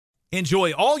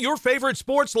Enjoy all your favorite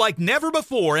sports like never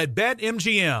before at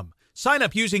BetMGM. Sign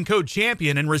up using code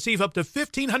CHAMPION and receive up to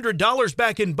 $1,500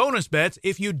 back in bonus bets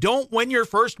if you don't win your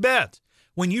first bet.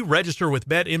 When you register with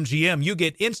BetMGM, you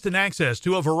get instant access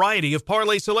to a variety of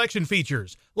parlay selection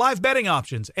features, live betting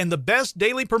options, and the best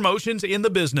daily promotions in the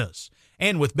business.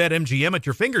 And with BetMGM at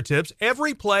your fingertips,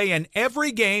 every play and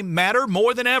every game matter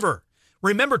more than ever.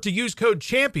 Remember to use code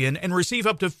CHAMPION and receive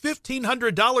up to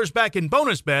 $1,500 back in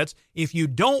bonus bets if you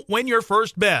don't win your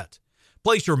first bet.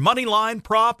 Place your money line,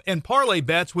 prop, and parlay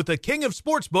bets with the king of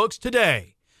sportsbooks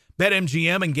today.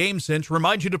 BetMGM and GameSense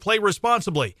remind you to play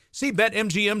responsibly. See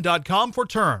BetMGM.com for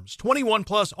terms. 21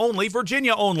 plus only,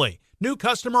 Virginia only. New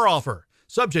customer offer.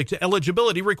 Subject to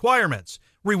eligibility requirements.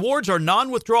 Rewards are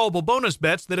non-withdrawable bonus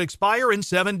bets that expire in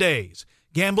 7 days.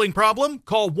 Gambling problem?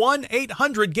 Call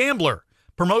 1-800-GAMBLER.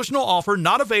 Promotional offer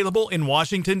not available in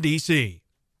Washington, D.C.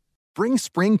 Bring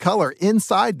spring color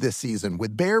inside this season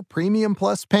with Behr Premium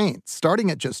Plus paint,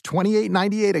 starting at just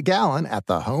 $28.98 a gallon at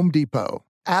the Home Depot.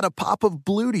 Add a pop of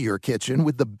blue to your kitchen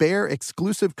with the Behr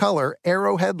exclusive color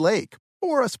Arrowhead Lake,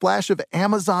 or a splash of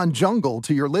Amazon Jungle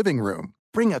to your living room.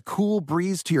 Bring a cool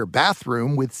breeze to your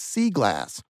bathroom with Sea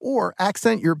Glass, or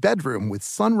accent your bedroom with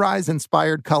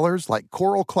sunrise-inspired colors like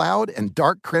Coral Cloud and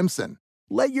Dark Crimson.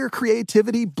 Let your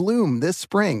creativity bloom this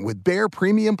spring with Behr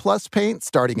Premium Plus paint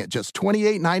starting at just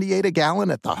 $28.98 a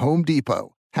gallon at the Home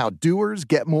Depot. How doers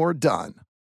get more done.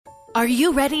 Are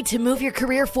you ready to move your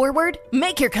career forward?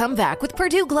 Make your comeback with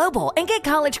Purdue Global and get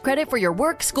college credit for your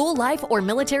work, school, life, or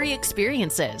military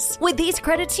experiences. With these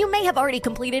credits, you may have already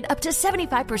completed up to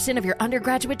 75% of your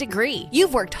undergraduate degree.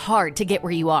 You've worked hard to get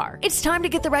where you are. It's time to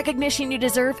get the recognition you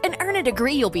deserve and earn a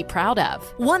degree you'll be proud of.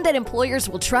 One that employers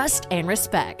will trust and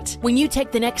respect. When you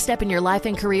take the next step in your life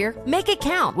and career, make it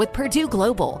count with Purdue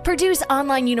Global, Purdue's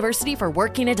online university for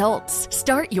working adults.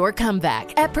 Start your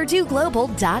comeback at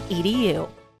purdueglobal.edu.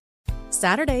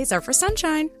 Saturdays are for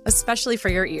sunshine, especially for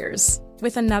your ears.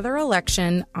 With another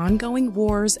election, ongoing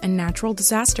wars, and natural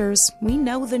disasters, we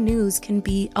know the news can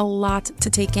be a lot to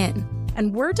take in.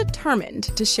 And we're determined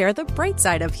to share the bright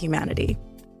side of humanity.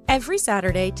 Every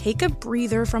Saturday, take a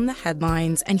breather from the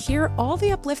headlines and hear all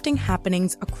the uplifting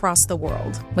happenings across the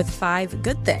world with 5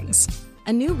 Good Things,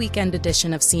 a new weekend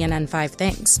edition of CNN 5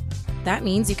 Things. That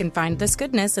means you can find this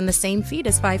goodness in the same feed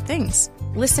as 5 Things.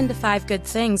 Listen to 5 Good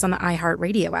Things on the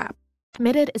iHeartRadio app.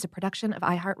 Committed is a production of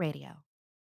iHeartRadio.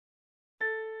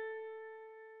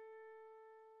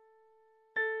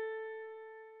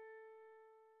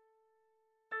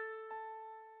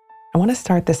 I want to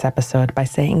start this episode by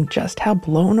saying just how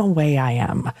blown away I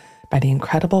am by the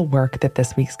incredible work that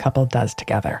this week's couple does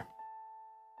together.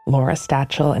 Laura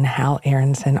Stachel and Hal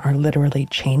Aronson are literally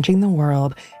changing the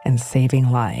world and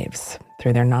saving lives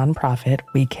through their nonprofit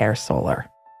We Care Solar.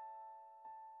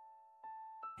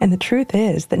 And the truth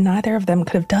is that neither of them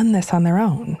could have done this on their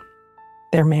own.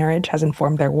 Their marriage has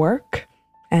informed their work,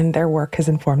 and their work has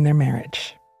informed their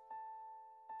marriage.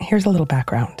 Here's a little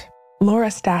background. Laura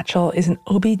Stachel is an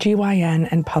OBGYN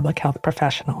and public health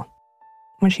professional.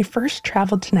 When she first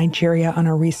traveled to Nigeria on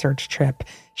a research trip,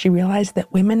 she realized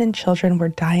that women and children were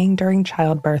dying during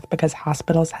childbirth because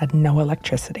hospitals had no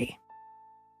electricity.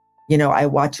 You know, I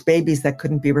watched babies that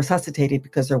couldn't be resuscitated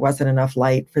because there wasn't enough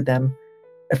light for them,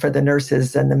 for the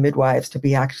nurses and the midwives to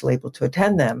be actually able to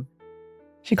attend them.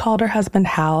 She called her husband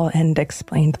Hal and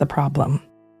explained the problem.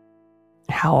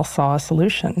 Hal saw a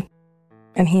solution,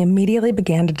 and he immediately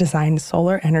began to design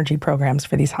solar energy programs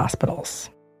for these hospitals.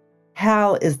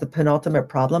 Hal is the penultimate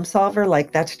problem solver.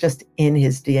 Like, that's just in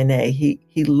his DNA.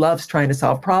 He loves trying to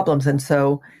solve problems. And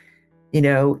so, you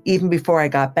know, even before I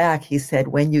got back, he said,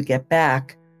 when you get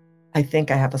back, I think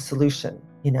I have a solution.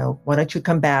 You know, why don't you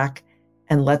come back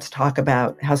and let's talk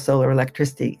about how solar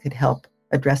electricity could help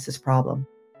address this problem.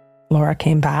 Laura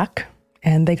came back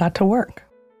and they got to work.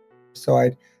 So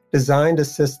I designed a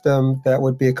system that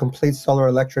would be a complete solar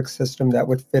electric system that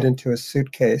would fit into a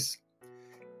suitcase,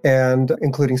 and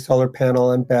including solar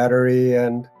panel and battery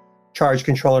and charge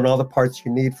control and all the parts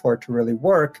you need for it to really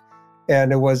work.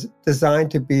 And it was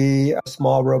designed to be a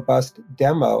small, robust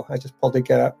demo. I just pulled it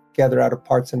together out of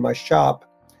parts in my shop.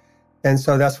 And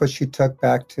so that's what she took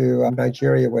back to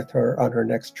Nigeria with her on her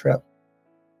next trip.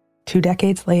 2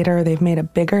 decades later, they've made a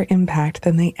bigger impact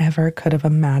than they ever could have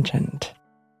imagined.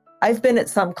 I've been at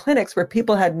some clinics where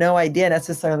people had no idea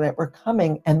necessarily that we're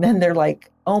coming. And then they're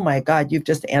like, oh my God, you've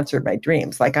just answered my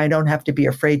dreams. Like, I don't have to be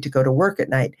afraid to go to work at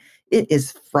night. It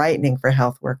is frightening for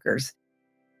health workers.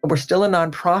 We're still a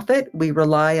nonprofit. We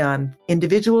rely on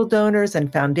individual donors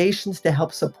and foundations to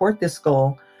help support this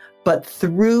goal. But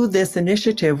through this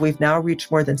initiative, we've now reached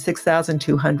more than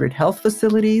 6,200 health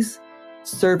facilities.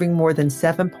 serving more than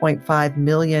 7.5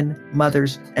 million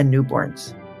mothers and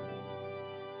newborns.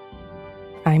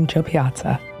 I'm Jo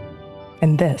Piazza,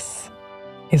 and this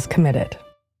is Committed.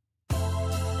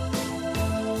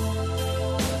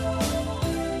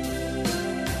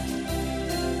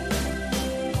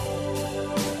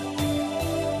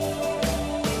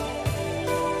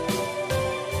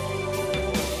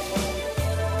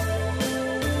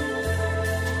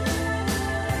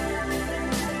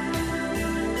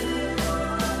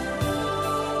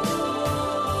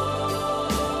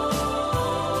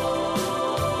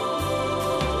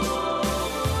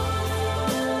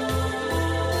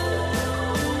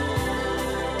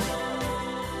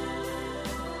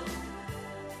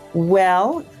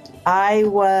 Well, I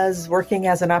was working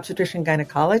as an obstetrician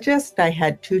gynecologist. I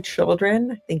had 2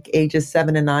 children, I think ages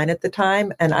 7 and 9 at the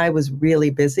time, and I was really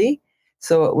busy.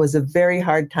 So it was a very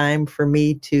hard time for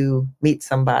me to meet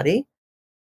somebody.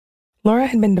 Laura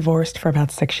had been divorced for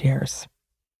about 6 years.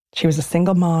 She was a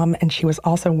single mom, and she was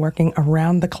also working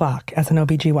around the clock as an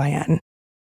OBGYN.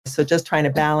 So just trying to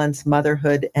balance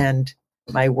motherhood and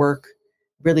my work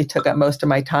really took up most of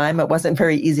my time. It wasn't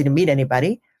very easy to meet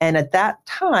anybody. And at that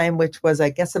time, which was, I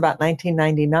guess, about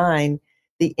 1999,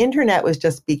 the internet was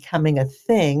just becoming a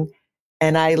thing.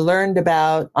 And I learned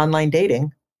about online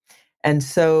dating. And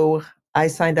so I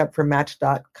signed up for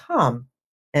Match.com.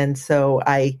 And so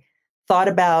I thought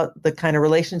about the kind of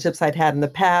relationships I'd had in the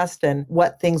past and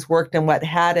what things worked and what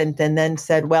hadn't, and then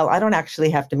said, well, I don't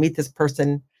actually have to meet this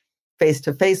person face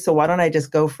to face. So why don't I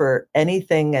just go for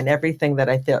anything and everything that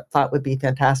I thought would be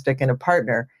fantastic in a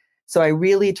partner? So I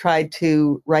really tried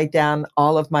to write down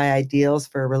all of my ideals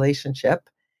for a relationship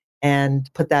and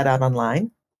put that out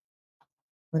online.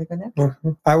 Want to go next?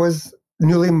 Mm-hmm. I was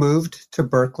newly moved to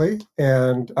Berkeley,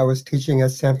 and I was teaching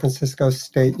at San Francisco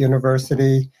State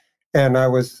University, and I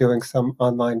was doing some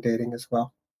online dating as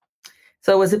well.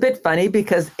 So it was a bit funny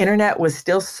because internet was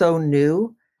still so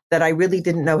new that I really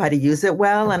didn't know how to use it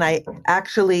well. And I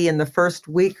actually, in the first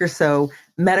week or so,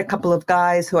 met a couple of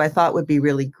guys who I thought would be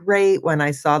really great when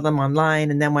I saw them online.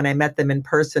 And then when I met them in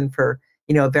person for,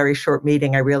 a very short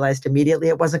meeting, I realized immediately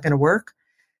it wasn't going to work.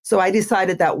 So I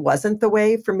decided that wasn't the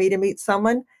way for me to meet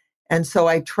someone. And so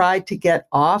I tried to get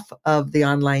off of the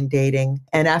online dating.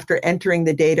 And after entering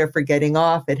the data for getting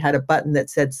off, it had a button that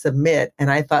said submit. And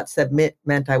I thought submit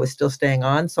meant I was still staying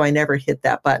on. So I never hit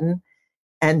that button.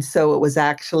 And so it was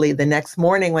actually the next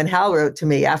morning when Hal wrote to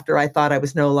me after I thought I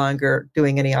was no longer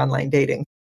doing any online dating.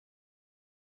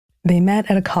 They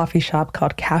met at a coffee shop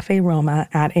called Cafe Roma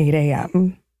at 8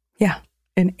 a.m. Yeah,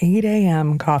 an 8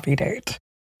 a.m. coffee date.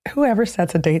 Whoever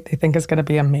sets a date they think is going to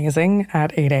be amazing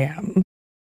at 8 a.m.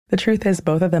 The truth is,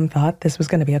 both of them thought this was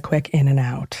going to be a quick in and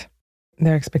out.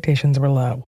 Their expectations were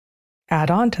low. Add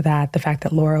on to that the fact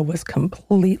that Laura was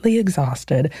completely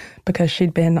exhausted because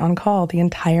she'd been on call the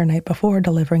entire night before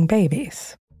delivering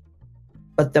babies.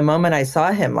 But the moment I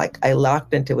saw him, I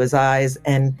locked into his eyes,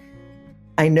 and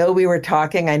I know we were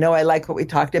talking. I know I liked what we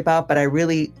talked about, but I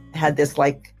really had this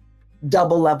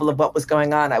double level of what was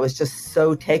going on. I was just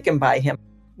so taken by him.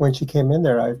 When she came in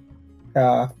there,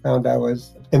 I found I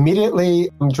was immediately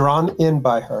drawn in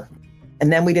by her.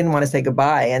 And then we didn't want to say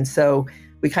goodbye. And so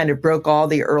we kind of broke all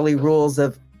the early rules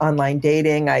of online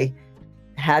dating. I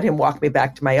had him walk me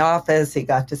back to my office. He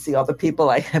got to see all the people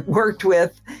I had worked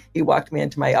with. He walked me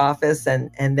into my office,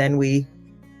 and then we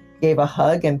gave a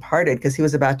hug and parted because he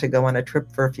was about to go on a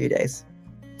trip for a few days.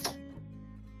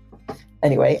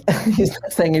 Anyway, he's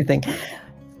not saying anything.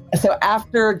 So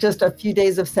after just a few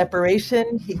days of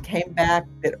separation, he came back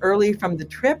a bit early from the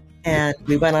trip, and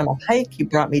we went on a hike. He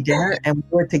brought me dinner, and we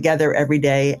were together every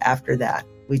day after that.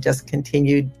 We just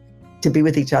continued to be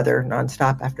with each other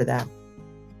nonstop after that.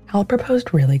 Hal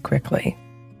proposed really quickly,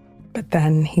 but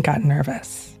then he got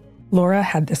nervous. Laura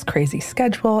had this crazy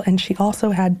schedule, and she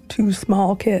also had 2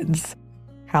 small kids.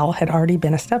 Hal had already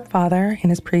been a stepfather in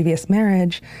his previous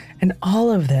marriage, and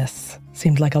all of this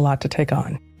seemed like a lot to take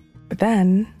on. But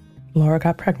then Laura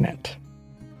got pregnant.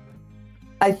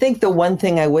 I think the one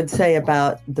thing I would say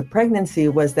about the pregnancy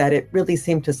was that it really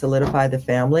seemed to solidify the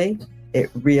family. It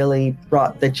really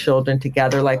brought the children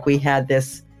together. We had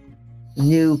this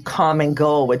new common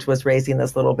goal, which was raising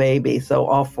this little baby. So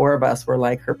all 4 of us were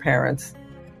like her parents.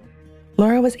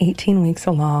 Laura was 18 weeks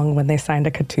along when they signed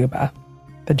a ketubah,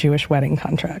 the Jewish wedding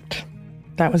contract.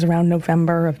 That was around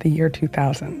November of the year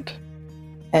 2000.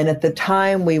 And at the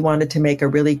time, we wanted to make a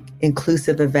really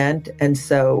inclusive event. And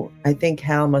so I think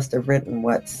Hal must have written,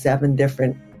 7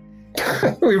 different...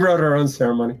 We wrote our own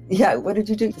ceremony. Yeah, what did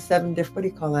you do? 7 different... What do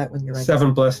you call that when you're writing?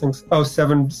 7 blessings. Oh,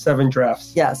 seven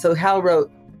drafts. Yeah, so Hal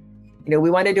wrote, we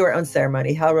wanted to do our own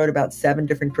ceremony. Hal wrote about 7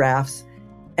 different drafts.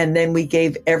 And then we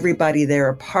gave everybody there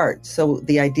a part. So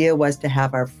the idea was to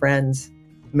have our friends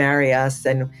marry us,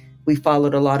 and we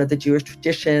followed a lot of the Jewish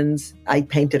traditions. I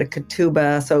painted a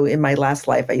ketubah. So in my last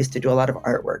life, I used to do a lot of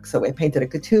artwork. So I painted a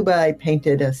ketubah, I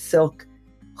painted a silk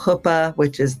chuppah,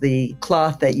 which is the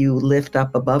cloth that you lift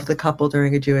up above the couple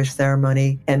during a Jewish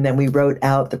ceremony. And then we wrote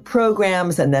out the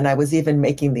programs, and then I was even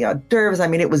making the hors d'oeuvres. I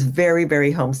mean, it was very,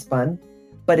 very homespun,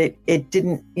 but it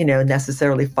didn't,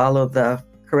 necessarily follow the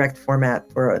correct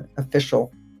format for an official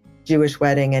Jewish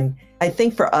wedding. And I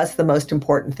think for us, the most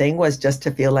important thing was just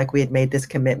to feel like we had made this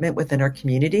commitment within our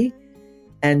community.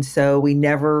 And so we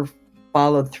never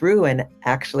followed through and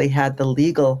actually had the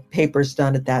legal papers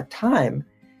done at that time.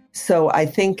 So I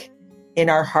think in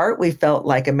our heart, we felt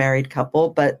like a married couple,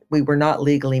 but we were not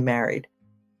legally married.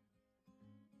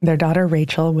 Their daughter,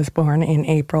 Rachel, was born in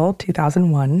April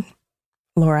 2001.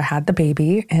 Laura had the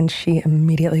baby, and she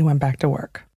immediately went back to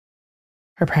work.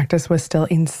 Her practice was still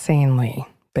insanely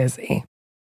busy.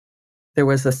 There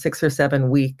was a 6 or 7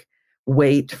 week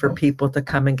wait for people to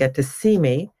come and get to see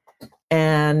me.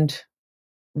 And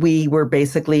we were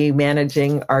basically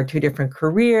managing our 2 different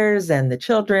careers and the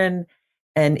children.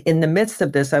 And in the midst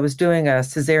of this, I was doing a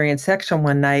cesarean section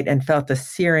one night and felt a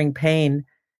searing pain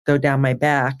go down my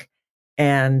back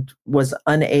and was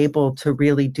unable to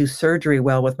really do surgery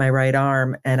well with my right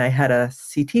arm. And I had a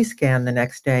CT scan the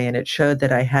next day, and it showed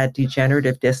that I had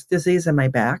degenerative disc disease in my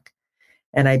back.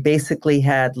 And I basically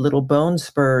had little bone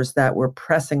spurs that were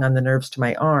pressing on the nerves to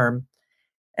my arm.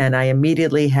 And I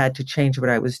immediately had to change what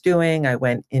I was doing. I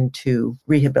went into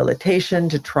rehabilitation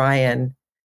to try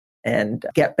and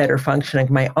get better functioning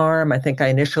of my arm. I think I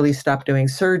initially stopped doing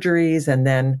surgeries, and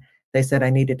then they said I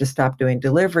needed to stop doing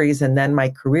deliveries. And then my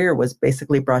career was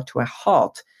basically brought to a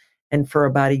halt. And for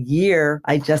about a year,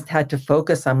 I just had to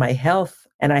focus on my health.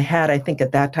 And I had, I think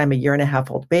at that time, a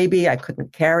 1.5-year-old baby. I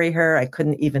couldn't carry her. I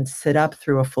couldn't even sit up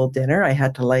through a full dinner. I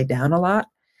had to lay down a lot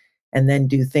and then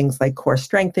do things like core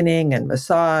strengthening and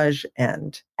massage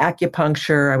and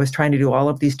acupuncture. I was trying to do all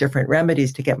of these different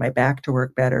remedies to get my back to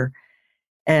work better.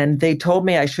 And they told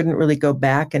me I shouldn't really go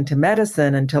back into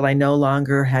medicine until I no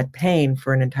longer had pain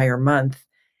for an entire month.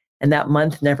 And that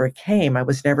month never came. I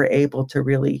was never able to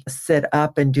really sit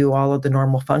up and do all of the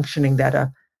normal functioning that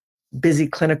a busy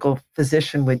clinical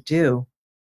physician would do.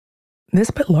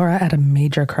 This put Laura at a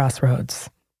major crossroads.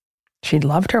 She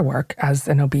loved her work as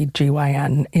an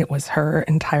OB/GYN. It was her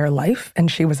entire life, and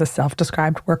she was a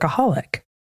self-described workaholic.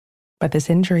 But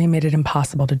this injury made it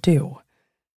impossible to do.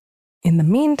 In the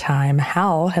meantime,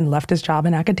 Hal had left his job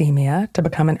in academia to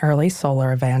become an early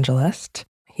solar evangelist.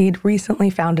 He'd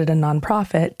recently founded a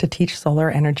nonprofit to teach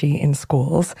solar energy in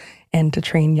schools and to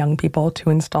train young people to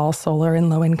install solar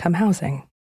in low-income housing.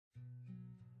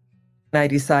 I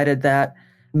decided that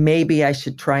maybe I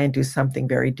should try and do something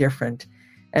very different.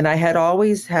 And I had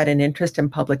always had an interest in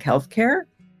public health care,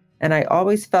 and I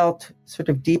always felt sort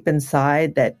of deep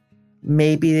inside that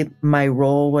maybe my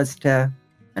role was to,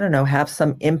 have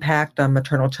some impact on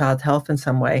maternal child health in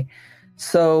some way.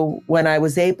 So when I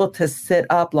was able to sit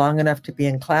up long enough to be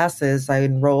in classes, I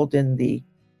enrolled in the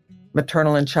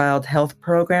maternal and child health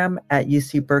program at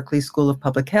UC Berkeley School of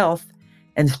Public Health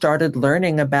and started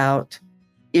learning about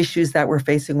issues that were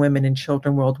facing women and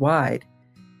children worldwide.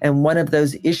 And one of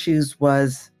those issues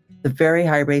was the very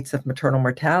high rates of maternal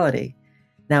mortality.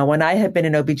 Now, when I had been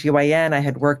an OB/GYN, I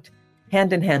had worked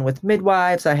hand in hand with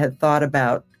midwives. I had thought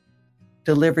about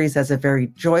deliveries as a very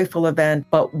joyful event.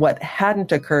 But what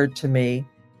hadn't occurred to me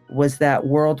was that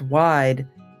worldwide,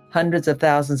 hundreds of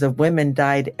thousands of women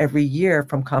died every year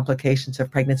from complications of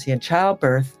pregnancy and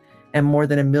childbirth, and more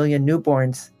than 1 million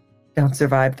newborns don't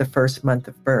survive the first month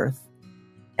of birth.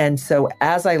 And so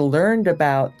as I learned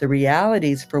about the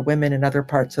realities for women in other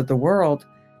parts of the world,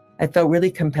 I felt really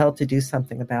compelled to do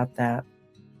something about that.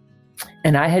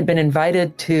 And I had been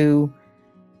invited to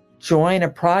join a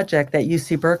project that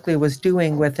UC Berkeley was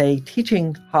doing with a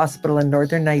teaching hospital in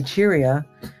northern Nigeria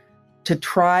to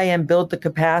try and build the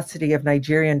capacity of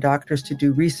Nigerian doctors to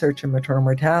do research in maternal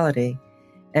mortality.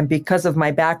 And because of my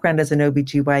background as an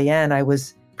OB/GYN, I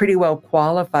was pretty well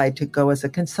qualified to go as a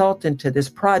consultant to this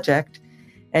project.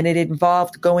 And it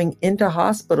involved going into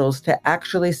hospitals to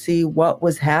actually see what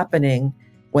was happening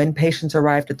when patients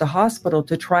arrived at the hospital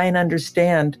to try and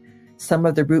understand some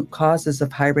of the root causes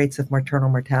of high rates of maternal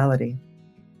mortality.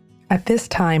 At this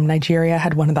time, Nigeria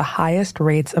had one of the highest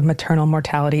rates of maternal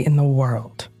mortality in the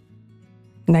world.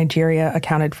 Nigeria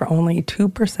accounted for only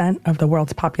 2% of the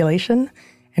world's population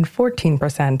and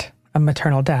 14% of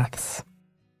maternal deaths.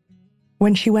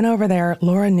 When she went over there,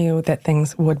 Laura knew that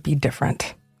things would be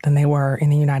different than they were in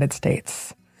the United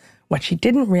States. What she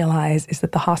didn't realize is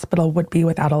that the hospital would be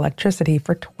without electricity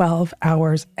for 12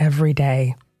 hours every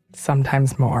day,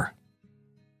 sometimes more.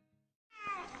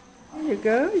 There you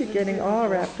go. You're getting all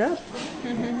wrapped up.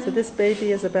 So this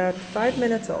baby is about 5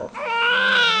 minutes old.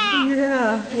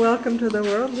 Yeah, welcome to the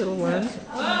world, little one.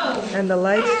 And the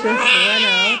lights just went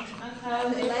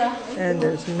out. And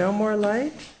there's no more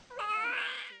light.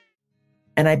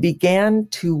 And I began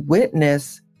to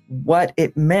witness what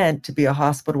it meant to be a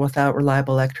hospital without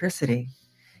reliable electricity.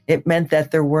 It meant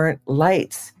that there weren't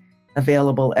lights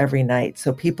available every night,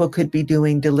 so people could be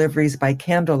doing deliveries by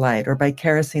candlelight or by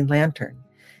kerosene lantern.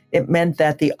 It meant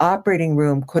that the operating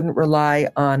room couldn't rely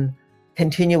on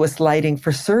continuous lighting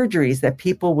for surgeries, that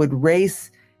people would race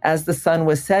as the sun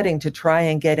was setting to try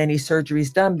and get any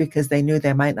surgeries done because they knew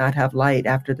they might not have light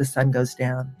after the sun goes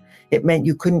down. It meant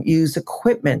you couldn't use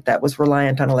equipment that was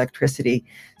reliant on electricity.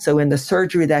 So in the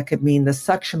surgery, that could mean the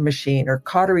suction machine or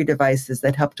cautery devices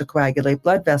that help to coagulate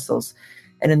blood vessels.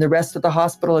 And in the rest of the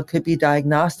hospital, it could be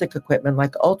diagnostic equipment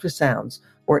like ultrasounds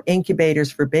or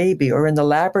incubators for baby, or in the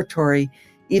laboratory,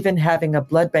 even having a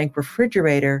blood bank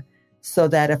refrigerator so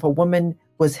that if a woman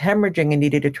was hemorrhaging and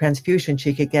needed a transfusion,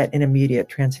 she could get an immediate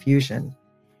transfusion.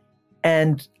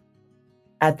 And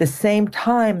at the same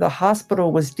time, the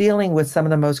hospital was dealing with some of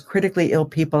the most critically ill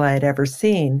people I had ever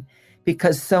seen,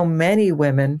 because so many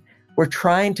women were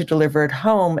trying to deliver at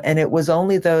home, and it was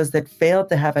only those that failed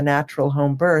to have a natural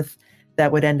home birth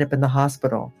that would end up in the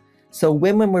hospital. So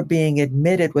women were being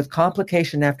admitted with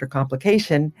complication after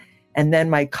complication, and then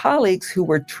my colleagues who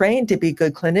were trained to be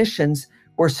good clinicians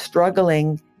were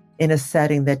struggling in a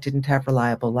setting that didn't have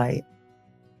reliable light.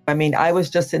 I mean, I was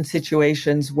just in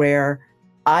situations where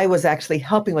I was actually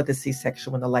helping with the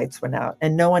C-section when the lights went out,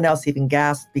 and no one else even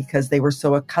gasped because they were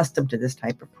so accustomed to this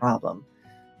type of problem.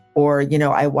 Or,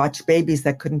 I watched babies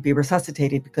that couldn't be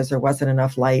resuscitated because there wasn't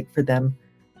enough light for them,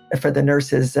 for the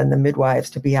nurses and the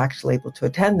midwives to be actually able to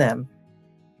attend them.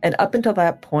 And up until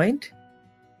that point,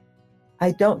 I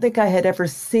don't think I had ever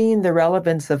seen the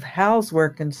relevance of Hal's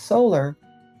work in solar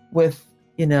with,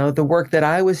 the work that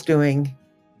I was doing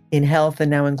in health and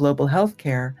now in global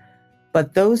healthcare.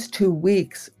 But those 2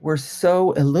 weeks were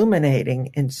so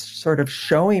illuminating in sort of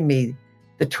showing me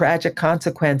the tragic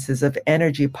consequences of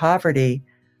energy poverty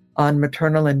on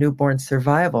maternal and newborn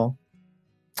survival.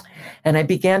 And I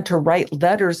began to write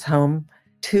letters home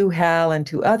to Hal and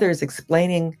to others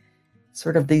explaining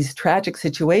sort of these tragic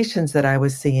situations that I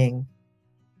was seeing.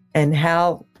 And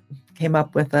Hal came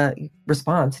up with a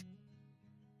response.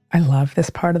 I love this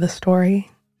part of the story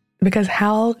because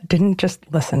Hal didn't just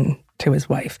listen to his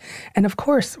wife. And of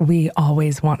course, we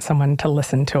always want someone to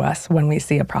listen to us when we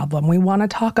see a problem. We want to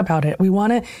talk about it. We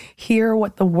want to hear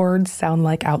what the words sound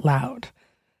like out loud.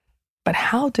 But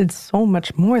Hal did so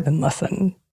much more than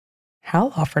listen.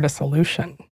 Hal offered a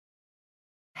solution.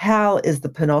 Hal is the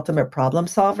penultimate problem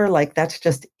solver. Like, that's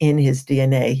just in his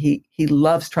DNA. He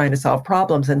loves trying to solve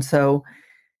problems. And so,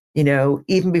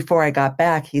 even before I got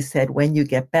back, he said, when you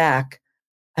get back,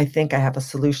 I think I have a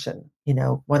solution.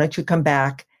 Why don't you come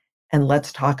back and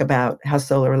let's talk about how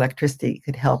solar electricity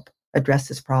could help address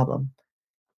this problem.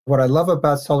 What I love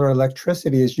about solar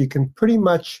electricity is you can pretty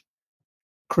much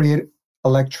create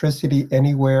electricity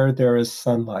anywhere there is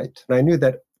sunlight. And I knew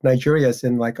that Nigeria is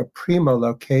in like a primo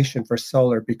location for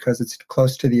solar because it's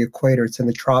close to the equator. It's in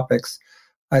the tropics.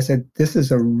 I said, this is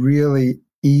a really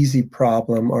easy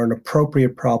problem or an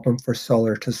appropriate problem for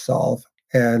solar to solve.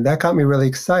 And that got me really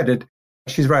excited.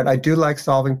 She's right. I do like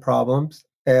solving problems.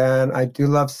 And I do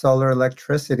love solar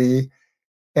electricity,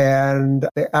 and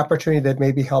the opportunity that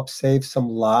maybe helps save some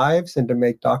lives and to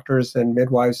make doctors and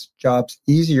midwives' jobs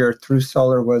easier through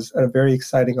solar was a very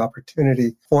exciting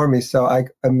opportunity for me. So I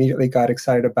immediately got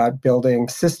excited about building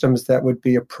systems that would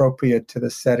be appropriate to the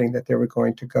setting that they were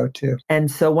going to go to. And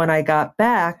so when I got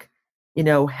back,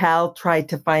 Hal tried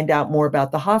to find out more about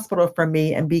the hospital from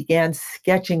me and began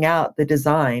sketching out the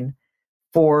design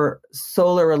for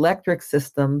solar electric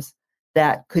systems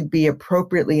that could be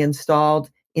appropriately installed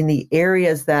in the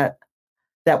areas that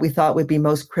we thought would be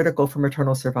most critical for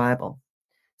maternal survival.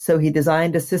 So he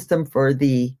designed a system for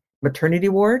the maternity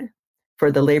ward,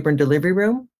 for the labor and delivery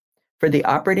room, for the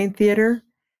operating theater,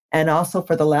 and also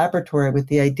for the laboratory, with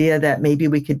the idea that maybe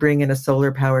we could bring in a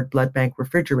solar-powered blood bank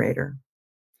refrigerator.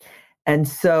 And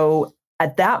so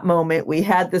at that moment, we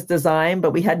had this design,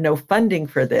 but we had no funding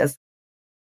for this.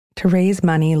 To raise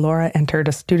money, Laura entered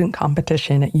a student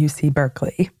competition at UC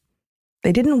Berkeley.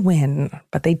 They didn't win,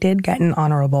 but they did get an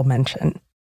honorable mention.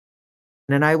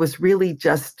 And I was really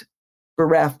just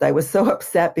bereft. I was so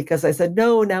upset because I said,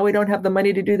 no, now we don't have the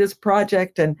money to do this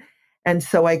project. And And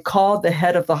so I called the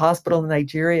head of the hospital in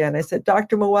Nigeria and I said,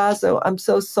 Dr. Mawazo, I'm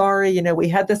so sorry. We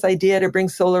had this idea to bring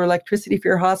solar electricity for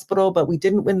your hospital, but we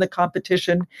didn't win the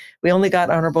competition. We only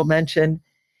got honorable mention.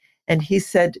 And he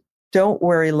said, don't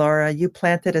worry, Laura, you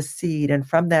planted a seed, and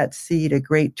from that seed, a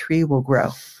great tree will grow.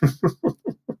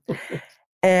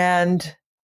 And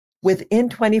within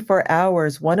 24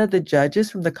 hours, one of the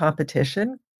judges from the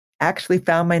competition actually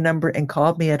found my number and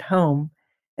called me at home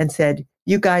and said,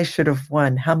 you guys should have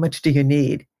won. How much do you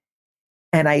need?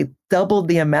 And I doubled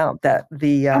the amount that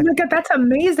the... Oh my God, that's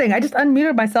amazing. I just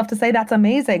unmuted myself to say that's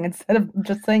amazing instead of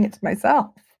just saying it to myself.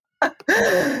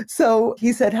 So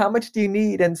he said, how much do you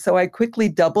need? And so I quickly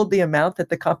doubled the amount that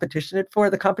the competition had for.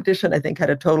 The competition, I think, had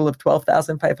a total of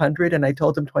 $12,500, and I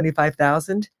told him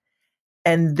 $25,000.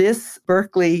 And this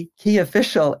Berkeley key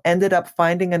official ended up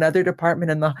finding another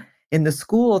department in the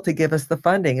school to give us the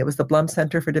funding. It was the Blum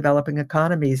Center for Developing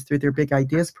Economies through their Big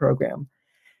Ideas program.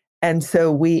 And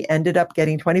so we ended up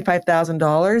getting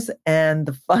 $25,000 and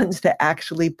the funds to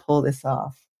actually pull this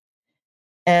off.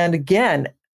 And again,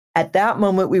 at that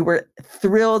moment, we were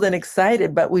thrilled and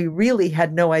excited, but we really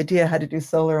had no idea how to do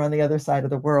solar on the other side of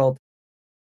the world.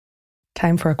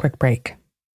 Time for a quick break.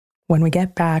 When we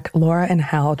get back, Laura and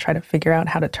Hal try to figure out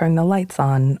how to turn the lights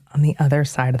on the other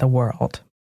side of the world.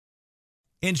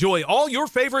 Enjoy all your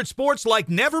favorite sports like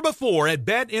never before at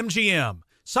BetMGM.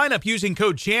 Sign up using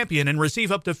code CHAMPION and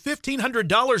receive up to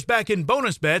 $1,500 back in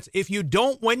bonus bets if you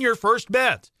don't win your first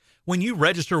bet. When you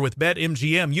register with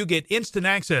BetMGM, you get instant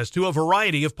access to a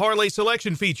variety of parlay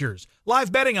selection features,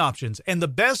 live betting options, and the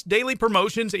best daily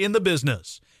promotions in the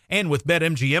business. And with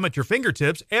BetMGM at your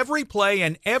fingertips, every play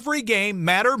and every game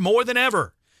matter more than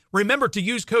ever. Remember to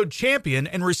use code CHAMPION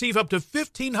and receive up to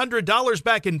 $1,500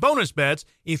 back in bonus bets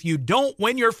if you don't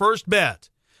win your first bet.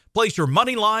 Place your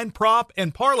money line, prop,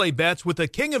 and parlay bets with the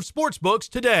king of sportsbooks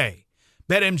today.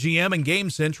 BetMGM and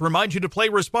GameSense remind you to play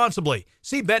responsibly.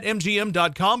 See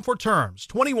BetMGM.com for terms.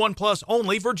 21 plus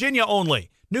only, Virginia only.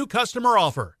 New customer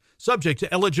offer. Subject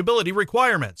to eligibility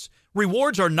requirements.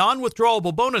 Rewards are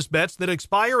non-withdrawable bonus bets that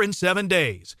expire in 7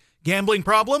 days. Gambling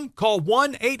problem? Call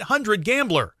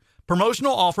 1-800-GAMBLER.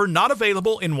 Promotional offer not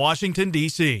available in Washington,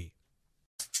 D.C.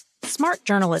 Smart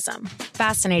journalism.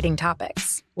 Fascinating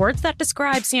topics. Words that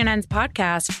describe CNN's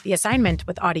podcast, The Assignment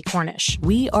with Audie Cornish.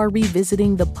 We are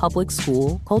revisiting the public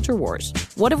school culture wars.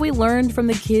 What have we learned from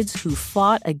the kids who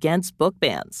fought against book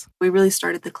bans? We really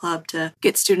started the club to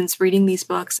get students reading these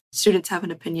books. Students have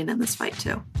an opinion in this fight,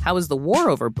 too. How has the war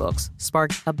over books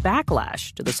sparked a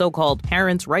backlash to the so-called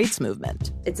parents' rights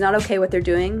movement? It's not okay what they're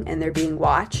doing, and they're being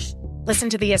watched. Listen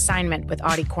to The Assignment with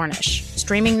Audie Cornish.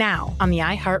 Streaming now on the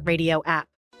iHeartRadio app.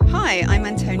 Hi, I'm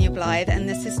Antonia Blythe, and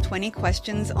this is 20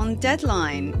 Questions on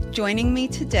Deadline. Joining me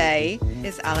today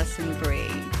is Alison Brie.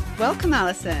 Welcome,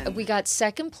 Alison. We got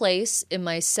second place in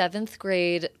my 7th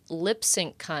grade lip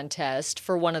sync contest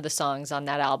for one of the songs on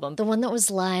that album. The one that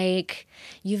was like,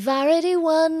 you've already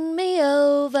won me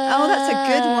over. Oh, that's a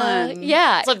good one.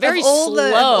 Yeah. It's very slow.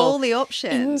 Of all the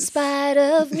options. In spite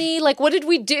of me. Like, what did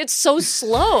we do? It's so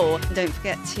slow. Don't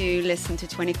forget to listen to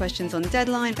 20 Questions on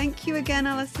Deadline. Thank you again,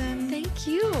 Alison. Thank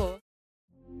you.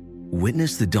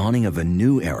 Witness the dawning of a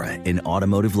new era in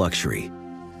automotive luxury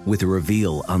with a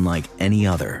reveal unlike any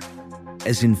other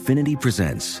as Infiniti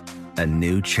presents a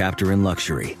new chapter in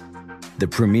luxury, the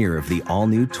premiere of the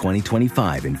all-new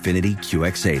 2025 Infiniti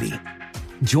QX80.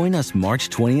 Join us March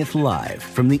 20th live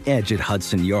from the Edge at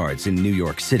Hudson Yards in New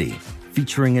York City,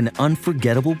 featuring an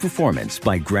unforgettable performance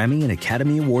by Grammy and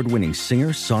Academy Award-winning singer,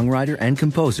 songwriter, and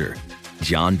composer,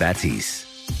 Jon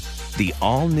Batiste. The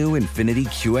all-new Infiniti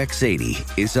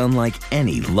QX80 is unlike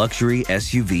any luxury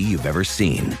SUV you've ever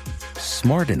seen.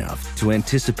 Smart enough to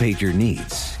anticipate your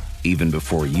needs, even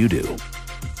before you do.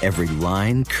 Every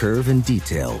line, curve, and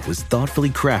detail was thoughtfully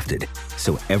crafted,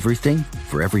 so everything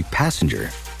for every passenger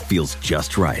feels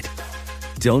just right.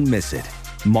 Don't miss it.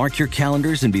 Mark your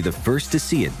calendars and be the first to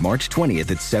see it March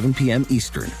 20th at 7 p.m.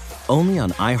 Eastern, only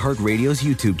on iHeartRadio's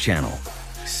YouTube channel.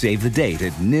 Save the date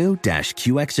at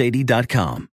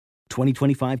new-QX80.com.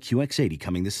 2025 QX80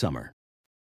 coming this summer.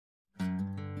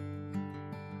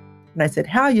 And I said,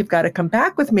 Hal, you've got to come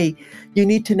back with me. You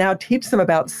need to now teach them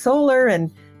about solar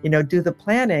and, do the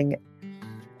planning.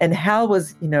 And Hal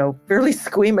was, fairly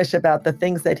squeamish about the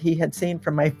things that he had seen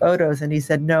from my photos. And he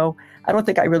said, no, I don't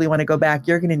think I really want to go back.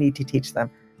 You're going to need to teach them.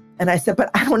 And I said, but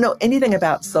I don't know anything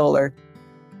about solar.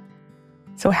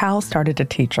 So Hal started to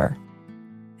teach her.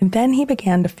 And then he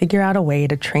began to figure out a way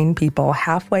to train people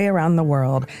halfway around the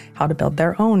world how to build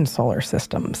their own solar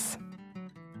systems.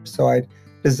 So I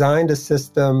designed a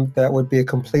system that would be a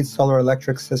complete solar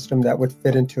electric system that would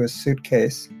fit into a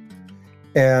suitcase.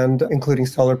 and including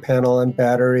solar panel and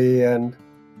battery and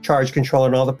charge control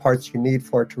and all the parts you need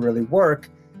for it to really work.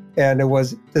 And it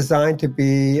was designed to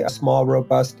be a small,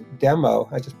 robust demo.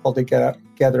 I just pulled it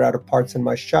together out of parts in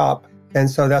my shop. And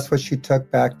so that's what she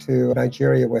took back to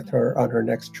Nigeria with her on her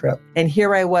next trip. And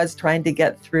here I was trying to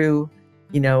get through,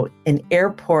 an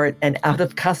airport and out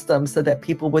of customs so that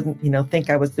people wouldn't, think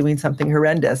I was doing something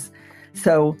horrendous.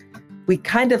 So we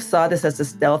kind of saw this as a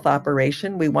stealth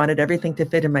operation. We wanted everything to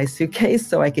fit in my suitcase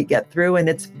so I could get through. And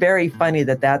it's very funny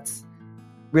that that's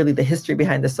really the history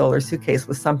behind the solar suitcase,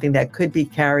 was something that could be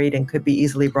carried and could be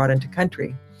easily brought into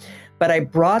country. But I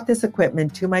brought this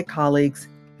equipment to my colleagues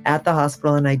at the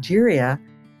hospital in Nigeria,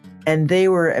 and they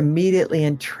were immediately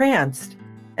entranced.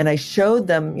 And I showed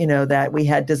them, that we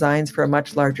had designs for a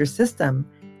much larger system.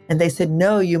 And they said,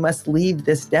 no, you must leave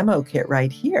this demo kit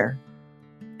right here.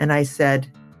 And I said,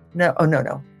 no,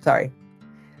 sorry.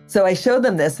 So I showed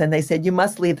them this and they said, you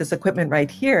must leave this equipment right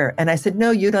here. And I said,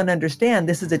 no, you don't understand.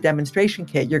 This is a demonstration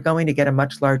kit. You're going to get a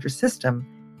much larger system.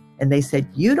 And they said,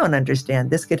 you don't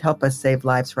understand. This could help us save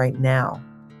lives right now.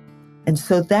 And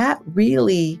so that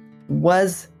really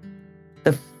was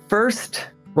the first,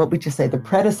 the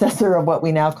predecessor of what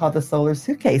we now call the solar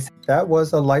suitcase. That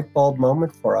was a light bulb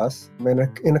moment for us in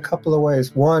a couple of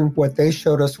ways. One, what they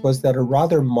showed us was that a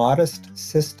rather modest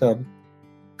system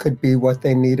could be what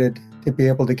they needed to be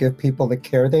able to give people the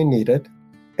care they needed.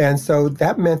 And so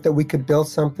that meant that we could build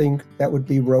something that would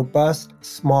be robust,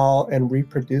 small, and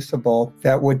reproducible,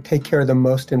 that would take care of the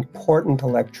most important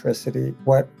electricity,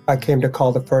 what I came to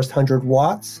call the first 100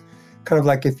 watts. Kind of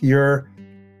like if you're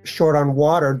short on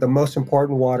water, the most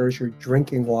important water is your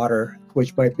drinking water,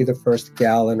 which might be the first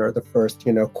gallon or the first,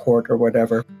 quart or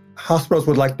whatever. Hospitals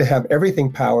would like to have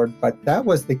everything powered, but that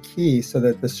was the key, so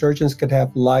that the surgeons could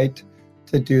have light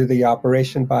to do the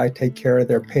operation by, take care of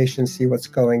their patients, see what's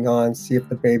going on, see if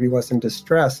the baby was in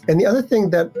distress. And the other thing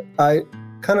that I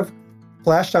kind of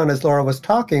flashed on as Laura was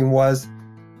talking was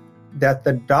that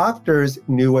the doctors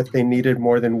knew what they needed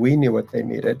more than we knew what they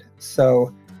needed.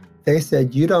 So they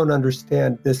said, you don't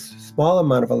understand, this small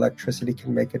amount of electricity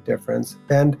can make a difference.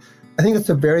 And I think it's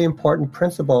a very important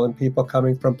principle in people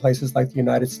coming from places like the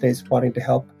United States wanting to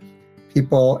help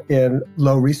people in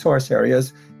low resource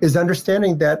areas, is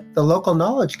understanding that the local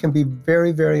knowledge can be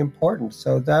very, very important.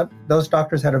 So that those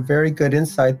doctors had a very good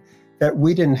insight that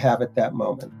we didn't have at that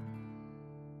moment.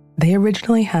 They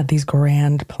originally had these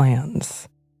grand plans.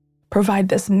 Provide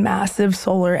this massive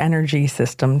solar energy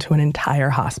system to an entire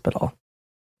hospital.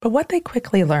 But what they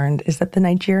quickly learned is that the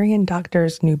Nigerian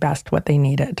doctors knew best what they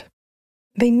needed.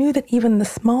 They knew that even the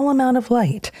small amount of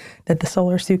light that the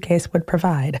solar suitcase would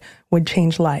provide would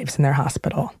change lives in their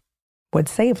hospital, would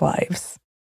save lives.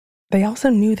 They also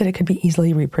knew that it could be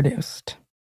easily reproduced.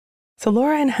 So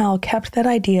Laura and Hal kept that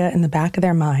idea in the back of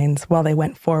their minds while they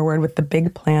went forward with the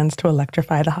big plans to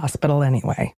electrify the hospital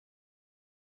anyway.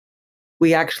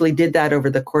 We actually did that over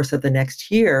the course of the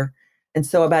next year. And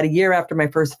so about a year after my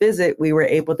first visit, we were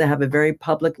able to have a very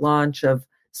public launch of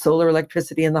solar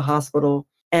electricity in the hospital.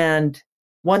 And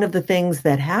one of the things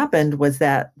that happened was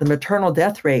that the maternal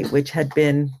death rate, which had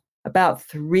been about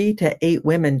 3 to 8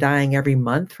 women dying every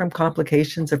month from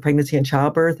complications of pregnancy and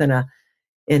childbirth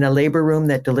in a labor room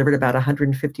that delivered about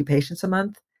 150 patients a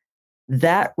month,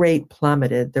 that rate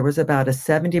plummeted. There was about a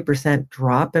 70%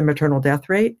 drop in maternal death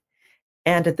rate.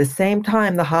 And at the same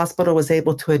time, the hospital was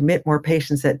able to admit more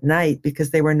patients at night because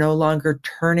they were no longer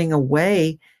turning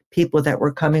away people that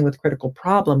were coming with critical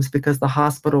problems because the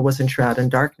hospital was enshrouded in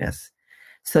darkness.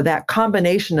 So that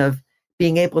combination of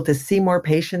being able to see more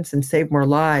patients and save more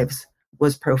lives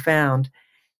was profound.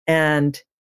 And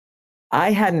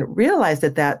I hadn't realized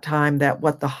at that time that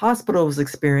what the hospital was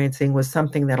experiencing was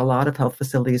something that a lot of health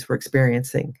facilities were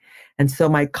experiencing. And so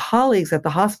my colleagues at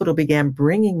the hospital began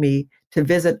bringing me to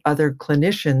visit other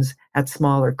clinicians at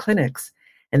smaller clinics.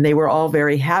 And they were all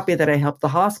very happy that I helped the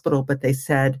hospital, but they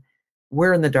said,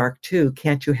 we're in the dark too.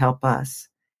 Can't you help us?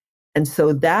 And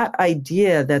so that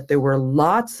idea that there were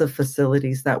lots of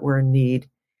facilities that were in need,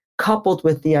 coupled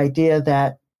with the idea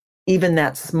that even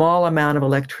that small amount of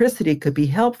electricity could be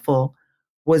helpful,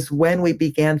 was when we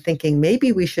began thinking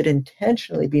maybe we should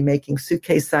intentionally be making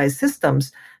suitcase-sized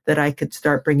systems that I could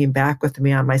start bringing back with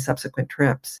me on my subsequent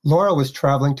trips. Laura was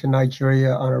traveling to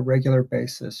Nigeria on a regular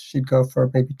basis. She'd go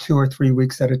for maybe 2 or 3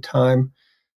 weeks at a time,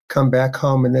 come back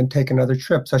home, and then take another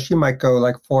trip. So she might go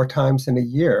like 4 times in a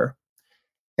year.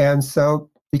 And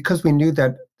so because we knew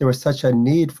that there was such a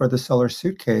need for the solar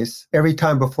suitcase, every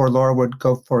time before Laura would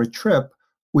go for a trip,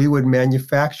 we would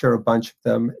manufacture a bunch of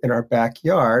them in our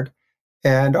backyard.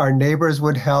 And our neighbors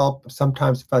would help.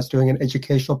 Sometimes if I was doing an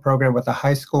educational program with a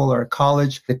high school or a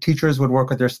college, the teachers would work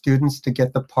with their students to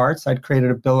get the parts. I'd created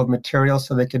a bill of materials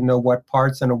so they could know what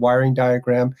parts and a wiring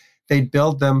diagram. They'd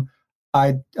build them.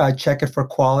 I'd check it for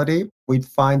quality. We'd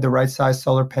find the right size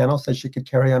solar panels that she could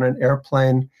carry on an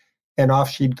airplane, and off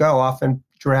she'd go, often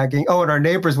dragging. Oh, and our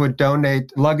neighbors would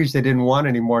donate luggage they didn't want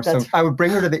anymore. So I would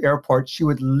bring her to the airport. She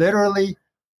would literally,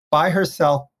 by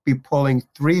herself, be pulling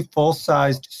 3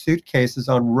 full-sized suitcases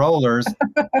on rollers.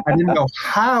 I didn't know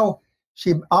how.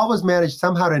 She always managed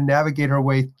somehow to navigate her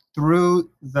way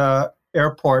through the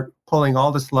airport, pulling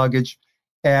all this luggage.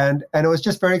 And it was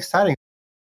just very exciting.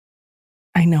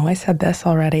 I know I said this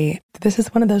already. This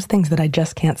is one of those things that I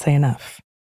just can't say enough.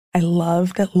 I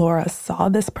love that Laura saw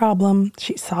this problem,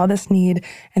 she saw this need,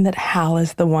 and that Hal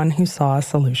is the one who saw a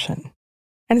solution.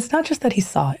 And it's not just that he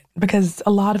saw it, because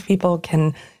a lot of people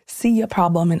can see a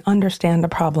problem and understand a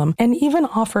problem and even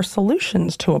offer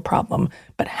solutions to a problem.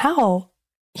 But Hal,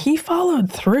 he followed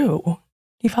through.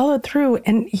 He followed through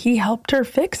and he helped her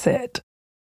fix it.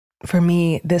 For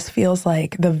me, this feels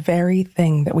like the very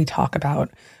thing that we talk about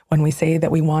when we say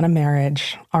that we want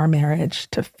our marriage,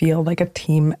 to feel like a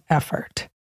team effort.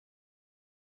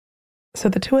 So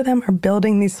the two of them are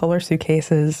building these solar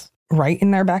suitcases right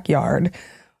in their backyard.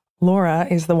 Laura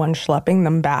is the one schlepping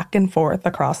them back and forth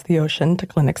across the ocean to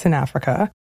clinics in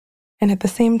Africa. And at the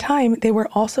same time, they were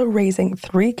also raising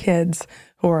 3 kids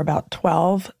who were about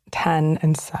 12, 10,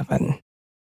 and 7.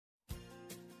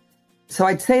 So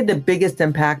I'd say the biggest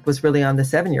impact was really on the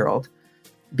 7-year-old,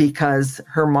 because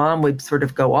her mom would sort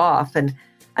of go off. And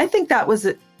I think that was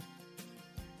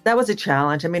a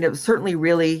challenge. I mean, it was certainly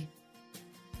really,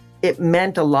 it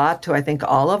meant a lot to, I think,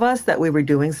 all of us that we were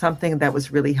doing something that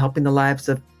was really helping the lives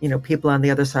of, people on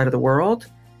the other side of the world.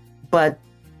 But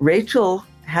Rachel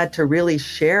had to really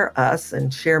share us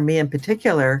and share me in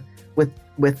particular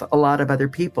with a lot of other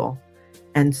people.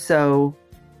 And so,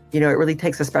 it really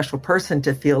takes a special person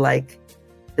to feel like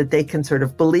that they can sort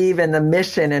of believe in the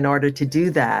mission in order to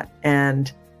do that.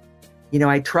 And,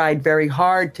 I tried very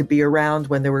hard to be around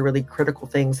when there were really critical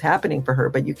things happening for her,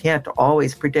 but you can't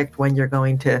always predict when you're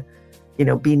going to,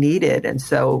 be needed. And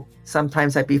so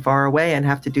sometimes I'd be far away and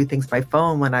have to do things by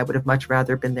phone when I would have much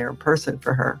rather been there in person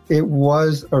for her. It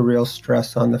was a real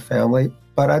stress on the family,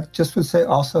 but I just would say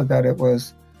also that it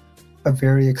was a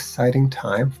very exciting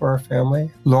time for our family.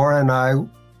 Laura and I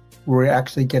were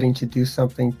actually getting to do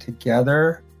something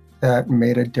together that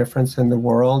made a difference in the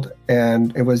world.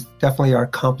 And it was definitely our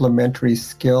complementary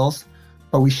skills,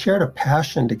 but we shared a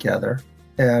passion together.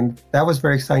 And that was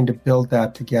very exciting to build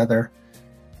that together.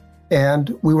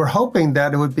 And we were hoping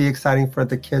that it would be exciting for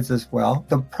the kids as well.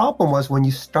 The problem was when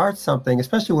you start something,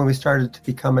 especially when we started to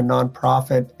become a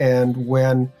nonprofit and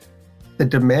when the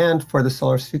demand for the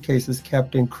solar suitcases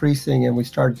kept increasing and we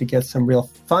started to get some real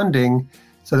funding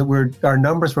so that our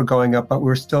numbers were going up, but we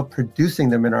were still producing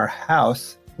them in our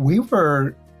house. We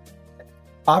were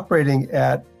operating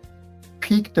at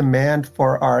peak demand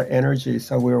for our energy.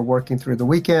 So we were working through the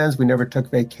weekends. We never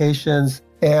took vacations.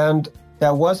 And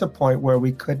that was a point where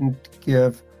we couldn't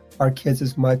give our kids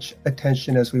as much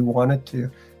attention as we wanted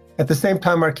to. At the same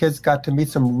time, our kids got to meet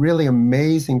some really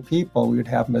amazing people. We would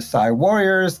have Maasai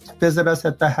warriors visit us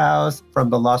at the house from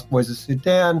the Lost Boys of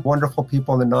Sudan, wonderful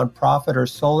people in the nonprofit or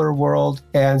solar world.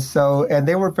 And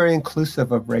they were very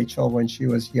inclusive of Rachel when she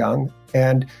was young.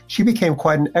 And she became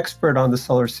quite an expert on the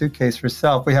solar suitcase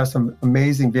herself. We have some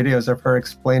amazing videos of her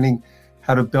explaining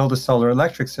how to build a solar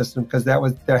electric system because that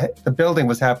was the building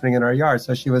was happening in our yard.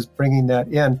 So she was bringing that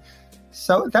in.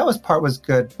 So that was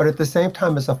good. But at the same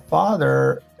time, as a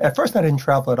father, at first I didn't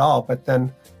travel at all, but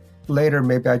then later,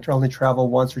 maybe I only travel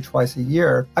once or twice a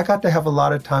year. I got to have a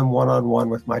lot of time one-on-one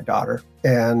with my daughter.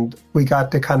 And we got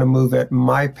to kind of move at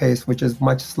my pace, which is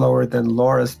much slower than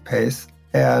Laura's pace.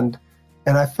 And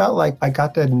I felt like I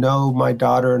got to know my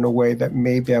daughter in a way that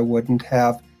maybe I wouldn't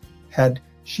have had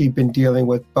she been dealing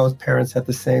with both parents at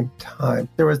the same time.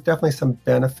 There was definitely some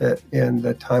benefit in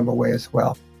the time away as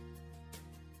well.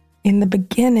 In the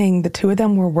beginning, the two of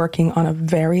them were working on a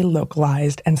very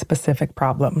localized and specific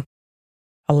problem: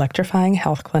 electrifying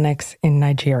health clinics in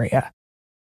Nigeria.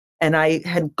 And I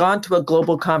had gone to a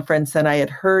global conference and I had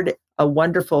heard a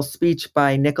wonderful speech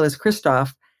by Nicholas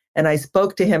Kristof. And I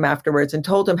spoke to him afterwards and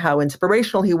told him how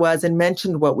inspirational he was and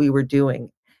mentioned what we were doing.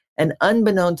 And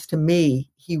unbeknownst to me,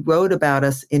 he wrote about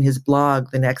us in his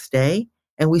blog the next day.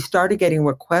 And we started getting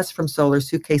requests from solar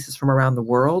suitcases from around the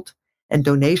world. And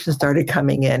donations started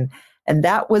coming in. And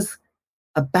that was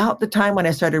about the time when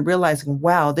I started realizing,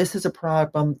 wow, this is a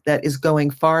problem that is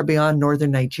going far beyond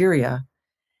northern Nigeria.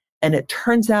 And it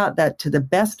turns out that to the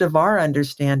best of our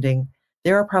understanding,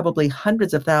 there are probably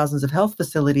hundreds of thousands of health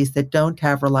facilities that don't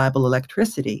have reliable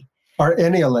electricity. Or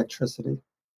any electricity.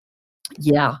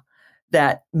 Yeah,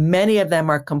 that many of them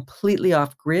are completely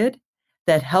off grid,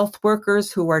 that health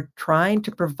workers who are trying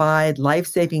to provide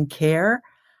life-saving care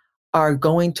are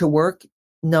going to work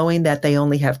knowing that they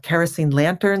only have kerosene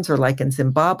lanterns, or like in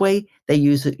Zimbabwe, they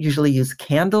usually use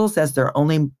candles as their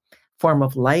only form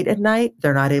of light at night.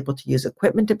 They're not able to use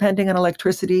equipment depending on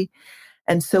electricity.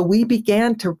 And so we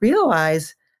began to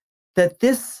realize that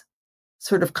this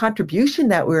sort of contribution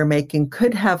that we were making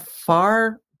could have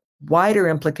far wider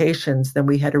implications than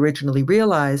we had originally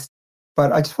realized.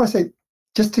 But I just want to say,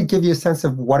 just to give you a sense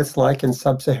of what it's like in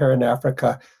sub-Saharan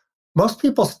Africa, most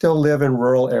people still live in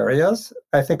rural areas.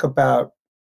 I think about,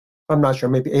 I'm not sure,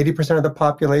 maybe 80% of the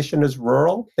population is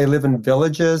rural. They live in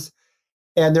villages,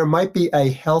 and there might be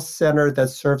a health center that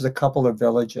serves a couple of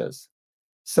villages.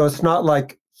 So it's not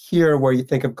like here where you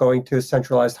think of going to a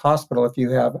centralized hospital if you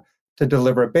have to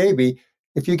deliver a baby.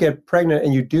 If you get pregnant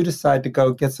and you do decide to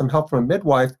go get some help from a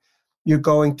midwife, you're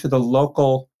going to the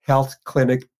local health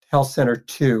clinic, health center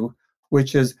 2,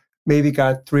 which is maybe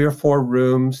got 3 or 4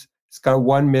 rooms. It's got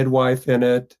one midwife in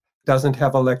it, doesn't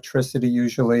have electricity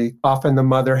usually. Often the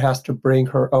mother has to bring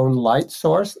her own light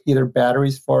source, either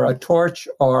batteries for a torch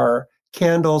or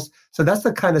candles. So that's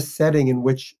the kind of setting in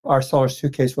which our solar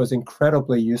suitcase was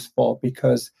incredibly useful,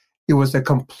 because it was a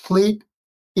complete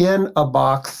in a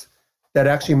box that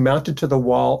actually mounted to the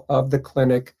wall of the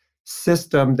clinic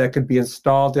system that could be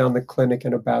installed on the clinic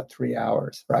in about 3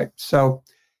 hours, right? So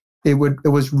it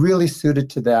was really suited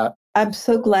to that. I'm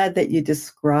so glad that you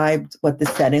described what the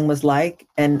setting was like.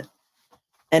 And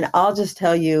I'll just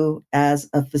tell you, as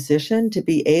a physician, to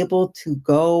be able to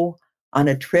go on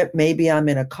a trip, maybe I'm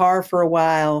in a car for a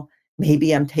while,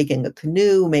 maybe I'm taking a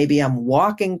canoe, maybe I'm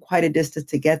walking quite a distance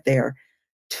to get there,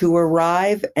 to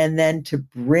arrive and then to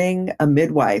bring a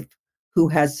midwife who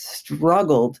has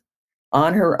struggled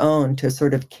on her own to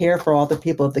sort of care for all the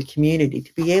people of the community,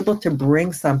 to be able to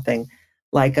bring something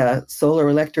like a solar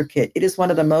electric kit. It is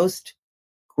one of the most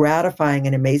gratifying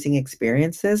and amazing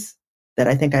experiences that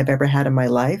I think I've ever had in my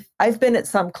life. I've been at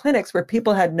some clinics where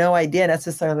people had no idea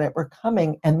necessarily that we're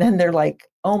coming. And then they're like,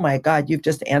 oh my God, you've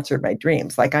just answered my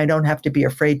dreams. Like, I don't have to be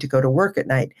afraid to go to work at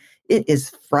night. It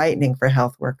is frightening for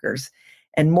health workers.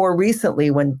 And more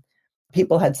recently, when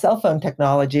people had cell phone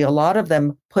technology, a lot of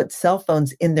them put cell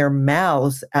phones in their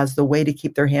mouths as the way to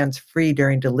keep their hands free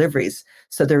during deliveries.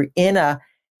 So they're in a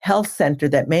health center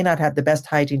that may not have the best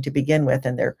hygiene to begin with,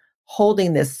 and they're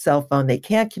holding this cell phone. They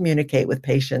can't communicate with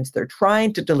patients. They're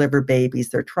trying to deliver babies.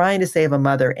 They're trying to save a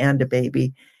mother and a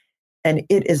baby. And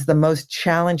it is the most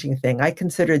challenging thing. I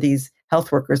consider these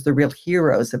health workers the real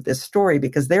heroes of this story,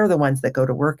 because they're the ones that go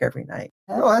to work every night.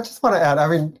 Oh, I just want to add,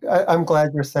 I'm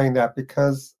glad you're saying that,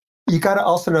 because you got to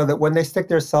also know that when they stick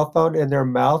their cell phone in their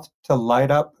mouth to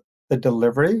light up the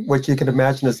delivery, which you can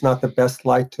imagine is not the best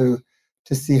light to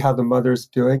see how the mother's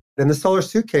doing. In the solar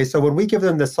suitcase, so when we give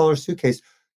them the solar suitcase,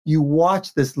 you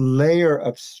watch this layer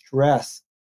of stress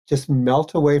just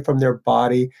melt away from their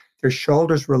body, their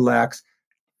shoulders relax.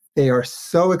 They are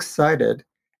so excited.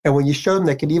 And when you show them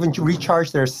they can even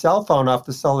recharge their cell phone off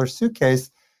the solar suitcase,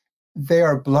 they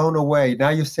are blown away. Now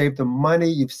you've saved them money,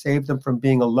 you've saved them from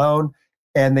being alone,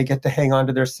 and they get to hang on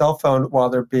to their cell phone while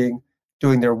they're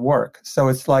doing their work. So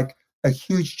it's like a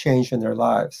huge change in their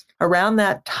lives. Around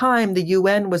that time, the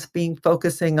UN was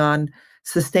focusing on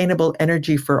sustainable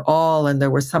energy for all, and there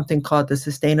was something called the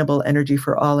Sustainable Energy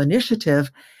for All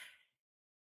Initiative.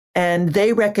 And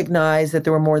they recognized that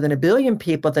there were more than 1 billion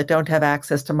people that don't have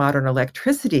access to modern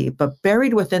electricity, but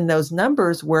buried within those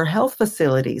numbers were health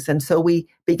facilities. And so we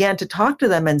began to talk to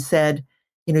them and said,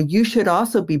 you should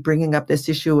also be bringing up this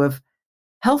issue of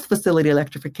health facility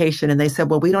electrification. And they said,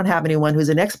 well, we don't have anyone who's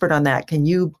an expert on that. Can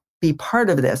you be part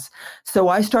of this? So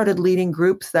I started leading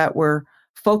groups that were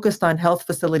focused on health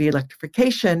facility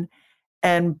electrification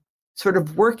and sort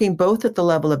of working both at the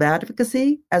level of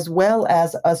advocacy as well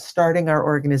as us starting our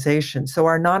organization. So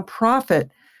our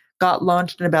nonprofit got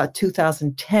launched in about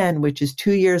 2010, which is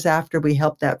 2 years after we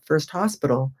helped that first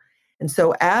hospital. And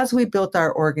so as we built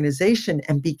our organization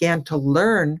and began to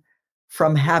learn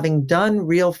from having done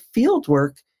real field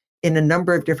work in a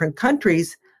number of different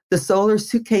countries, the solar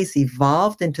suitcase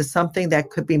evolved into something that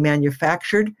could be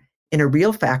manufactured in a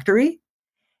real factory.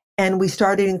 And we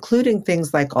started including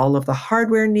things like all of the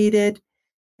hardware needed.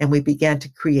 And we began to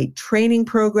create training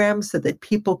programs so that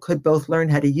people could both learn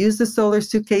how to use the solar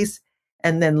suitcase,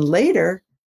 and then later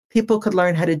people could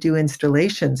learn how to do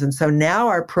installations. And so now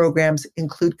our programs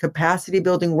include capacity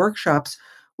building workshops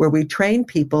where we train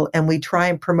people and we try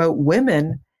and promote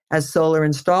women as solar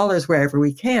installers wherever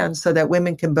we can so that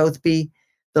women can both be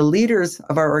the leaders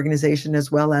of our organization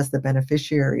as well as the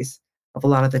beneficiaries of a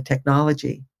lot of the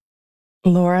technology.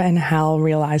 Laura and Hal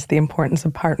realized the importance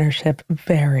of partnership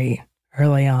very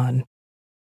early on,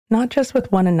 not just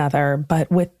with one another,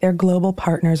 but with their global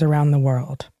partners around the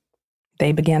world.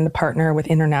 They began to partner with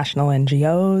international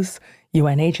NGOs,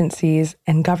 UN agencies,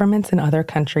 and governments in other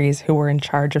countries who were in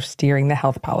charge of steering the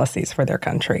health policies for their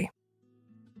country.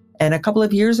 And a couple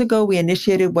of years ago, we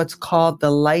initiated what's called the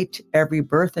Light Every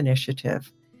Birth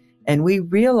Initiative. And we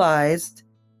realized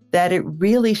that it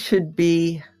really should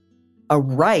be a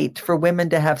right for women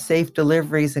to have safe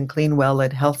deliveries and clean well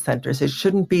at health centers. It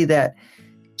shouldn't be that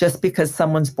just because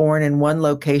someone's born in one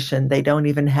location, they don't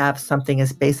even have something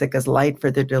as basic as light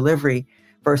for their delivery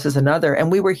versus another.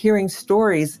 And we were hearing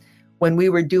stories when we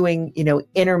were doing,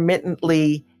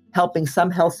 intermittently helping some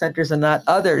health centers and not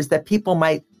others, that people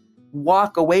might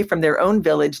walk away from their own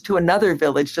village to another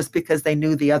village just because they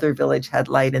knew the other village had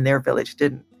light and their village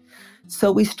didn't.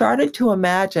 So we started to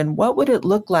imagine, what would it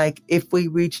look like if we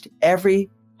reached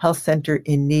every health center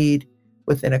in need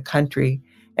within a country?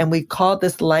 And we called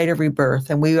this Light Every Birth.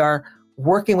 And we are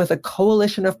working with a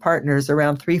coalition of partners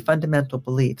around three fundamental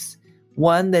beliefs.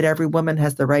 One, that every woman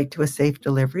has the right to a safe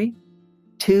delivery.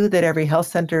 Two, that every health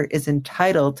center is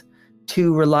entitled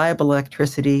to reliable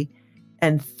electricity.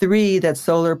 And three, that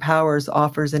Solar Powers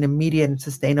offers an immediate and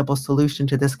sustainable solution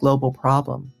to this global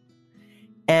problem.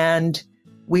 And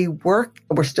we're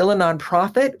still a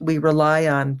nonprofit. We rely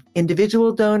on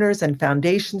individual donors and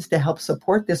foundations to help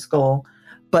support this goal.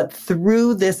 But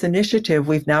through this initiative,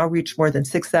 we've now reached more than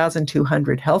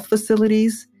 6,200 health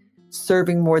facilities,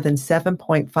 serving more than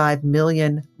 7.5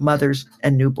 million mothers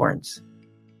and newborns.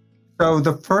 So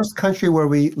the first country where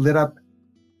we lit up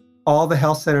all the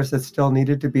health centers that still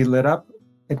needed to be lit up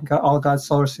and all got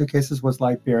solar suitcases was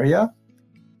Liberia.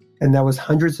 And that was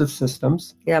hundreds of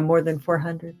systems. Yeah, more than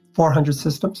 400. 400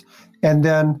 systems. And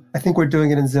then I think we're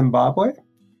doing it in Zimbabwe.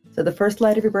 So the first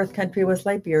Light Every Birth country was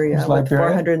Liberia, with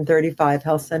 435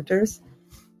 health centers.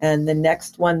 And the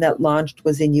next one that launched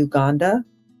was in Uganda,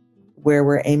 where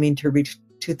we're aiming to reach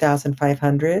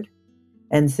 2,500.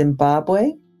 And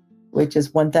Zimbabwe, which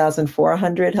is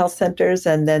 1,400 health centers.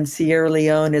 And then Sierra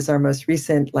Leone is our most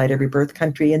recent Light Every Birth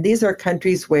country. And these are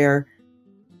countries where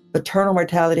maternal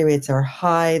mortality rates are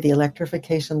high, the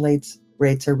electrification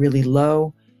rates are really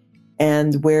low,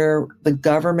 and where the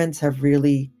governments have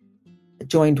really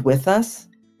joined with us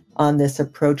on this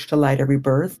approach to Light Every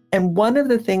Birth. And one of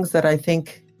the things that I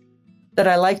think that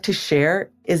I like to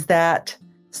share is that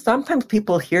sometimes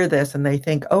people hear this and they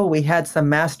think, oh, we had some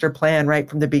master plan right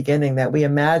from the beginning, that we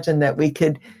imagined that we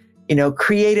could,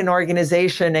 create an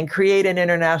organization and create an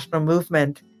international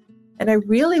movement. And I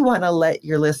really want to let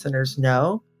your listeners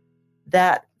know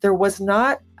that there was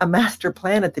not a master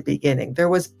plan at the beginning. There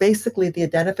was basically the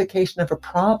identification of a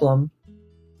problem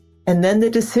and then the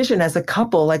decision as a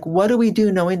couple, like, what do we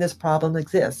do knowing this problem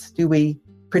exists? Do we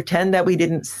pretend that we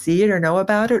didn't see it or know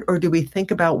about it, or do we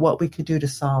think about what we could do to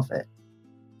solve it?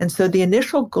 And so the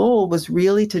initial goal was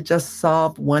really to just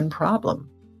solve one problem.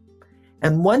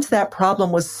 And once that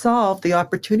problem was solved, the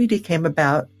opportunity came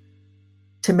about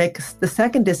to make the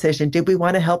second decision. Did we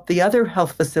want to help the other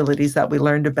health facilities that we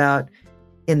learned about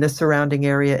in the surrounding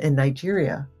area in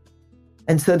Nigeria?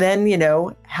 And so then,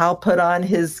 Hal put on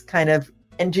his kind of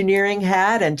engineering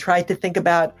hat and tried to think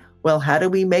about, well, how do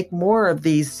we make more of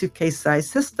these suitcase-sized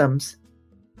systems?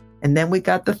 And then we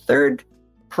got the third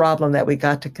problem that we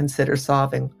got to consider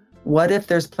solving. What if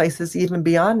there's places even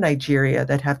beyond Nigeria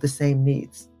that have the same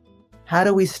needs? How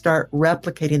do we start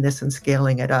replicating this and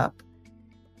scaling it up?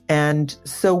 And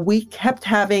so we kept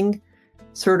having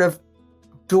sort of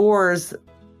doors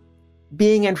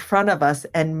being in front of us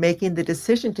and making the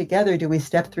decision together, do we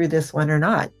step through this one or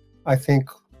not? I think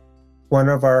one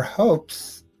of our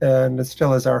hopes, and it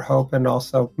still is our hope, and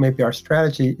also maybe our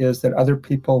strategy, is that other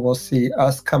people will see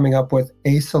us coming up with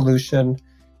a solution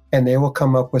and they will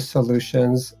come up with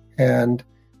solutions. And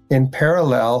in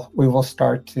parallel, we will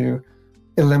start to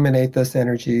eliminate this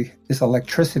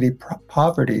electricity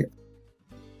poverty.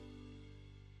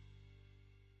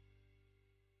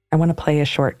 I want to play a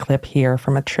short clip here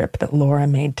from a trip that Laura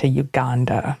made to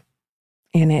Uganda.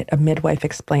 In it, a midwife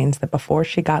explains that before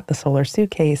she got the solar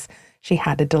suitcase, she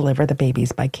had to deliver the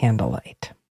babies by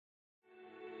candlelight.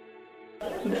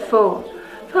 Before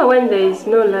when there is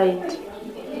no light,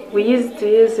 we used to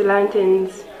use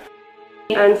lanterns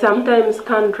and sometimes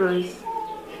candles,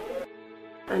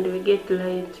 and we get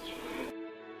light.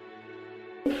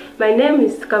 My name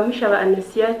is Kamushaba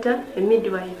Anasiata, a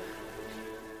midwife.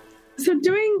 So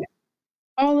doing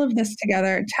all of this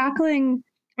together, tackling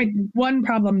one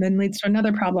problem then leads to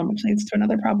another problem, which leads to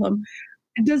another problem.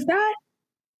 Does that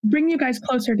bring you guys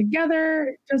closer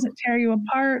together? Does it tear you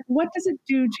apart? What does it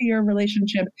do to your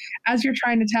relationship as you're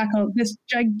trying to tackle this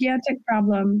gigantic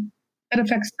problem that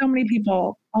affects so many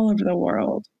people all over the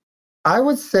world? I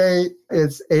would say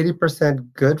it's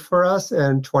 80% good for us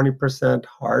and 20%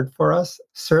 hard for us.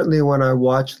 Certainly when I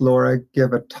watch Laura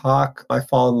give a talk, I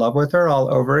fall in love with her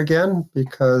all over again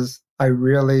because I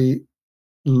really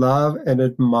love and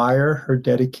admire her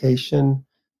dedication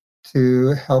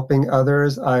to helping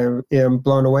others. I am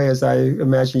blown away, as I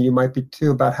imagine you might be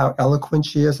too, about how eloquent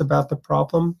she is about the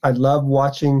problem. I love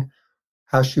watching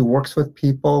how she works with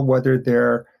people, whether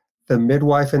they're the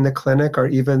midwife in the clinic or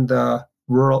even the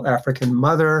rural African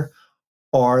mother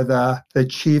or the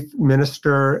chief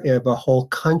minister of a whole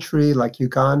country like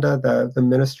Uganda, the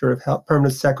minister of health,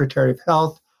 permanent secretary of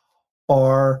health,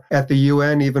 or at the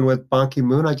UN, even with Ban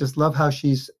Ki-moon. I just love how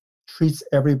she treats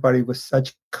everybody with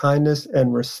such kindness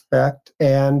and respect,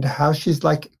 and how she's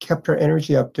like kept her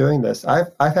energy up doing this.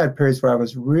 I've had periods where I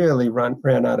was really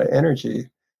ran out of energy,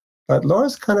 but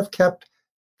Laura's kind of kept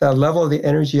the level of the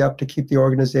energy up to keep the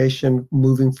organization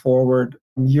moving forward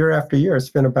year after year. It's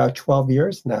been about 12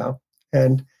 years now,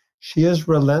 and she is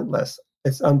relentless.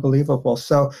 It's unbelievable.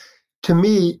 So to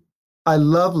me, I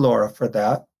love Laura for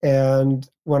that. And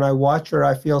when I watch her,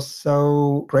 I feel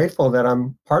so grateful that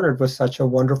I'm partnered with such a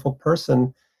wonderful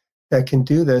person that can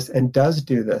do this and does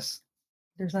do this.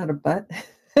 There's not a but.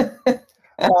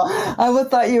 I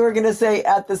thought you were going to say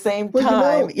at the same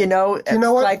time, you know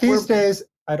what? Like these days,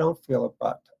 I don't feel a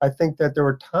but. I think that there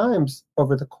were times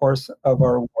over the course of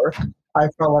our work, I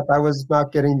felt like I was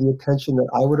not getting the attention that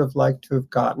I would have liked to have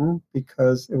gotten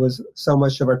because it was so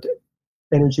much of our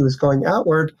energy was going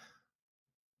outward.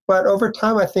 But over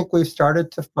time, I think we've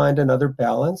started to find another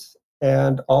balance.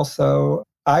 And also,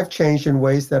 I've changed in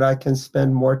ways that I can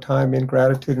spend more time in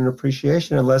gratitude and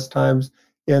appreciation and less times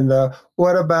in the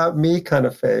what about me kind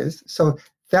of phase. So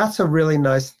that's a really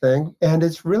nice thing. And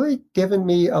it's really given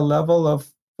me a level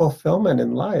of fulfillment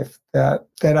in life that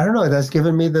I don't know, that's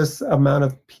given me this amount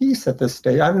of peace at this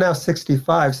stage. I'm now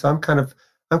 65, so I'm kind of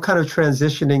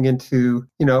transitioning into,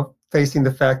 facing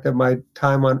the fact that my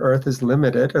time on earth is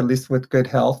limited, at least with good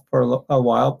health for a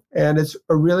while. And it's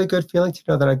a really good feeling to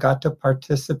know that I got to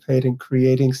participate in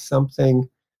creating something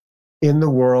in the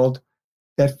world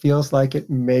that feels like it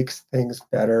makes things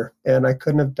better. And I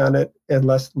couldn't have done it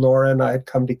unless Laura and I had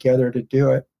come together to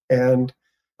do it. And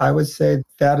I would say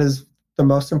that is the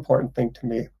most important thing to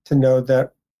me, to know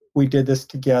that we did this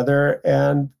together.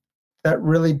 And that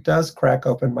really does crack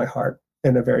open my heart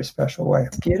in a very special way.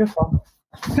 It's beautiful.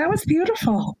 That was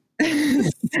beautiful.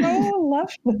 So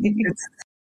lovely.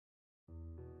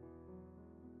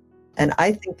 And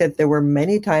I think that there were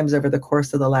many times over the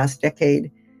course of the last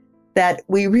decade that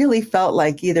we really felt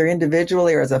like either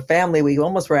individually or as a family, we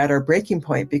almost were at our breaking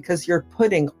point because you're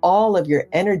putting all of your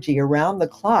energy around the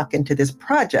clock into this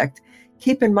project.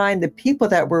 Keep in mind the people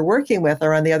that we're working with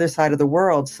are on the other side of the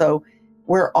world. So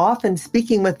we're often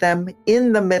speaking with them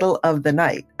in the middle of the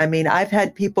night. I mean, I've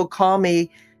had people call me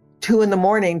 2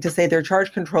 a.m. to say their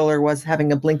charge controller was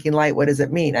having a blinking light. What does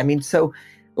it mean? I mean, so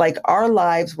like our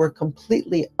lives were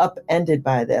completely upended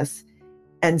by this.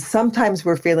 And sometimes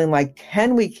we're feeling like,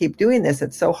 can we keep doing this?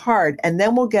 It's so hard. And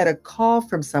then we'll get a call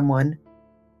from someone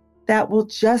that will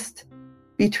just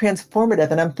be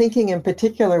transformative. And I'm thinking in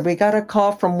particular, we got a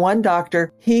call from one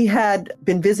doctor. He had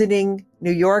been visiting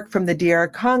New York from the DR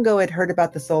Congo, had heard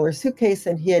about the solar suitcase,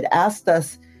 and he had asked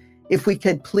us if we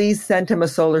could please send him a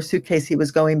solar suitcase. He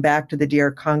was going back to the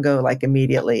DR Congo like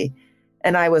immediately.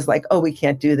 And I was like, oh, we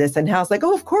can't do this. And Hal's like,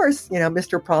 oh, of course,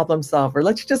 Mr. Problem Solver,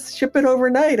 let's just ship it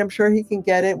overnight. I'm sure he can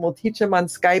get it. We'll teach him on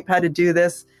Skype how to do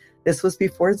this. This was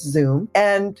before Zoom.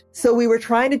 And so we were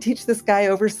trying to teach this guy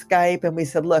over Skype. And we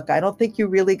said, look, I don't think you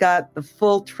really got the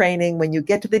full training. When you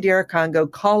get to the DR Congo,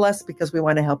 call us because we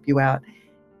want to help you out.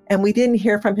 And we didn't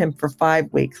hear from him for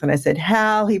 5 weeks. And I said,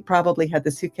 Hal, he probably had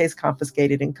the suitcase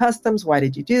confiscated in customs. Why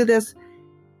did you do this?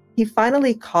 He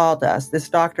finally called us. This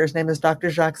doctor, his name is Dr.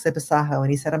 Jacques Sibasaho.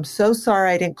 And he said, I'm so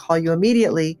sorry I didn't call you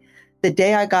immediately. The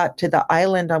day I got to the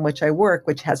island on which I work,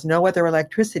 which has no other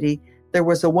electricity, there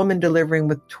was a woman delivering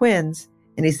with twins.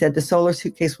 And he said, the solar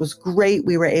suitcase was great.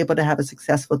 We were able to have a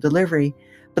successful delivery.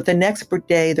 But the next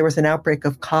day, there was an outbreak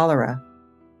of cholera.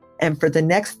 And for the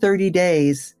next 30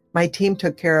 days, my team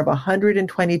took care of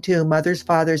 122 mothers,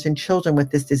 fathers, and children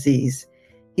with this disease.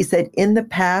 He said, in the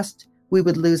past, we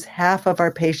would lose half of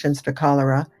our patients to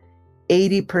cholera.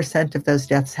 80% of those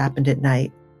deaths happened at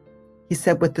night. He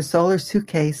said, with the solar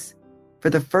suitcase, for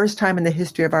the first time in the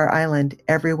history of our island,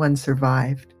 everyone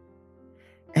survived.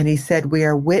 And he said, we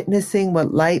are witnessing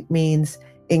what light means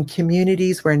in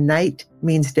communities where night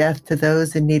means death to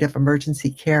those in need of emergency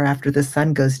care after the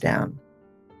sun goes down.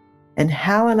 And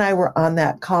Hal and I were on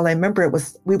that call. I remember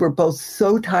we were both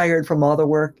so tired from all the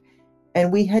work,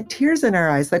 and we had tears in our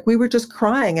eyes. Like, we were just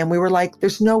crying, and we were like,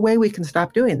 there's no way we can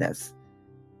stop doing this.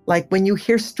 Like, when you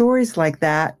hear stories like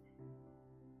that,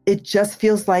 it just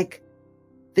feels like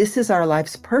this is our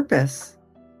life's purpose.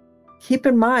 Keep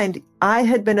in mind, I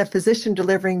had been a physician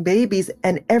delivering babies,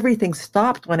 and everything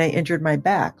stopped when I injured my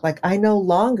back. Like, I no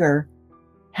longer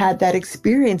had that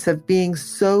experience of being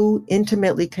so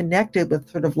intimately connected with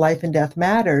sort of life and death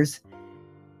matters.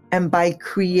 And by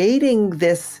creating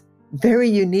this very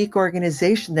unique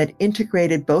organization that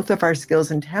integrated both of our skills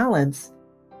and talents,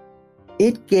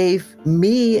 it gave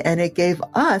me and it gave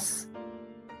us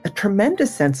a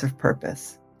tremendous sense of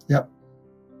purpose. Yep.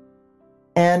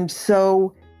 And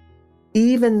so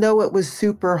even though it was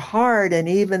super hard, and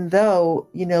even though,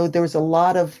 there was a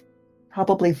lot of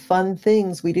probably fun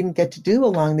things we didn't get to do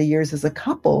along the years as a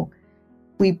couple,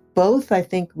 we both, I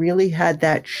think, really had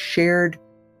that shared,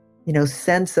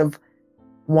 sense of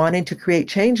wanting to create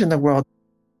change in the world.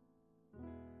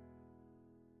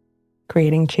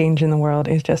 Creating change in the world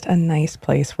is just a nice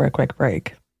place for a quick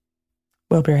break.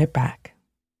 We'll be right back.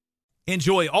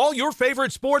 Enjoy all your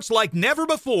favorite sports like never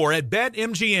before at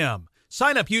BetMGM.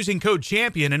 Sign up using code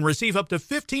CHAMPION and receive up to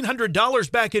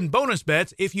 $1,500 back in bonus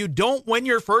bets if you don't win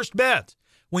your first bet.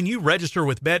 When you register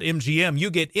with BetMGM, you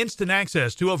get instant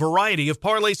access to a variety of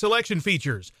parlay selection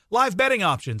features, live betting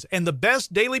options, and the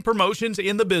best daily promotions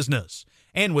in the business.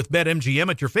 And with BetMGM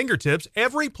at your fingertips,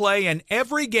 every play and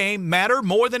every game matter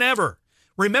more than ever.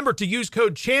 Remember to use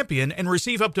code CHAMPION and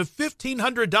receive up to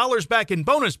 $1,500 back in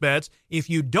bonus bets if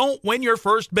you don't win your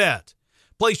first bet.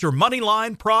 Place your money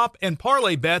line, prop, and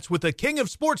parlay bets with the king of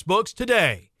sportsbooks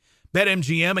today.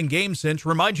 BetMGM and GameSense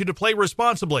remind you to play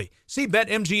responsibly. See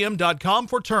BetMGM.com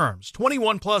for terms.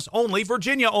 21 plus only,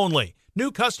 Virginia only.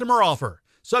 New customer offer.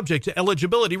 Subject to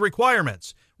eligibility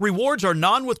requirements. Rewards are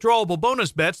non-withdrawable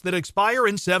bonus bets that expire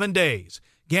in 7 days.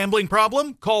 Gambling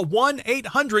problem? Call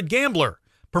 1-800-GAMBLER.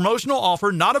 Promotional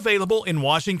offer not available in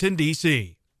Washington,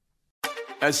 D.C.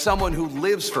 As someone who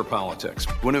lives for politics,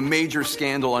 when a major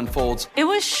scandal unfolds, it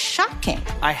was shocking.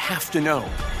 I have to know,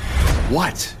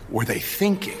 what were they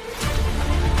thinking?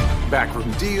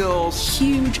 Backroom deals,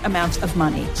 huge amounts of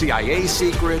money, CIA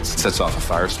secrets, sets off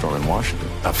a firestorm in Washington,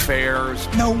 affairs.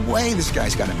 No way this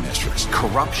guy's got a mistress.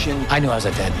 Corruption. I knew I was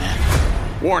a dead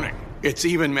man. Warning, it's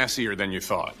even messier than you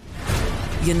thought.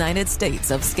 United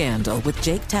States of Scandal with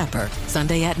Jake Tapper,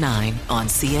 Sunday at 9 on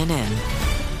CNN.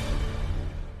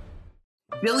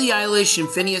 Billie Eilish and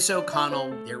Phineas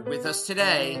O'Connell, they're with us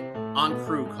today on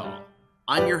Crew Call.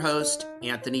 I'm your host,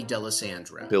 Anthony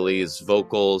D'Alessandro. Billie's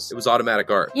vocals, it was automatic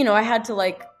art. I had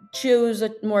to choose a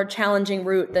more challenging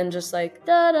route than just da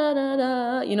da da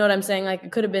da. You know what I'm saying?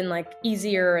 It could have been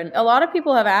easier. And a lot of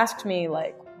people have asked me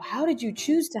how did you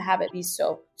choose to have it be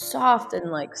so soft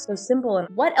and so simple? And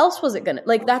what else was it gonna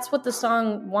that's what the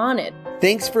song wanted.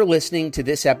 Thanks for listening to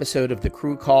this episode of the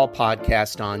Crew Call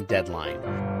podcast on Deadline.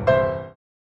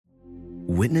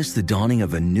 Witness the dawning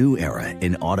of a new era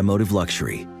in automotive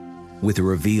luxury with a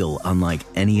reveal unlike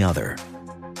any other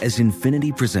as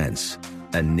Infiniti presents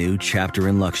a new chapter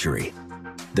in luxury,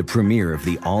 the premiere of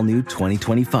the all-new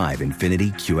 2025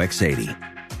 Infiniti QX80.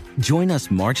 Join us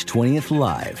March 20th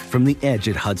live from the Edge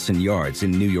at Hudson Yards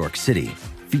in New York City,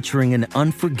 featuring an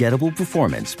unforgettable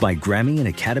performance by Grammy and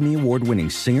Academy Award-winning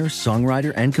singer,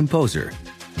 songwriter, and composer,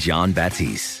 Jon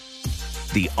Batiste.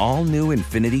 The all-new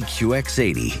Infiniti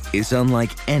QX80 is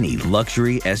unlike any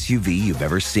luxury SUV you've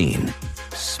ever seen.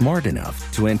 Smart enough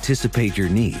to anticipate your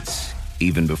needs,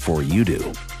 even before you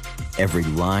do. Every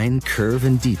line, curve,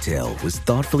 and detail was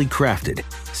thoughtfully crafted,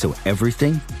 so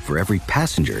everything for every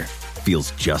passenger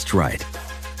feels just right.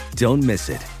 Don't miss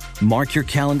it. Mark your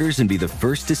calendars and be the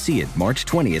first to see it March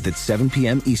 20th at 7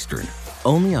 p.m. Eastern,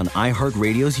 only on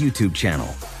iHeartRadio's YouTube channel.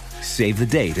 Save the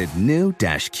date at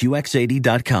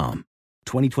new-QX80.com.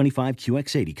 2025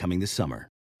 QX80 coming this summer.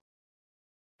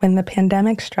 When the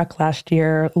pandemic struck last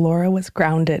year, Laura was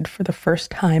grounded for the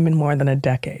first time in more than a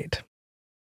decade.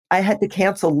 I had to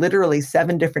cancel literally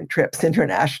 7 different trips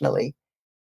internationally.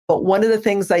 But one of the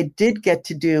things I did get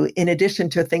to do, in addition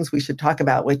to things we should talk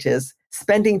about, which is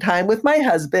spending time with my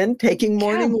husband, taking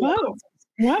morning walks.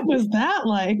 What was that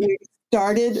like? We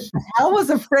started, Hal was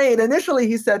afraid. Initially,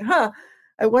 he said,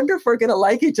 I wonder if we're going to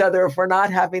like each other if we're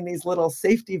not having these little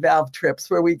safety valve trips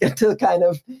where we get to kind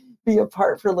of be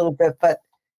apart for a little bit. But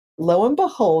lo and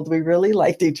behold, we really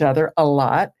liked each other a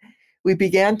lot. we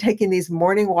began taking these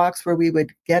morning walks where we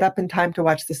would get up in time to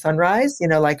watch the sunrise.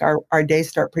 Like our days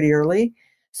start pretty early.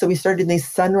 So we started these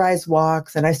sunrise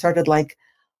walks, and I started like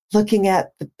looking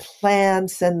at the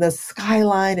plants and the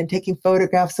skyline and taking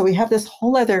photographs. So we have this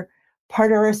whole other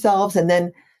part of ourselves. And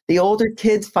then the older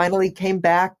kids finally came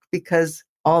back because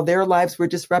all their lives were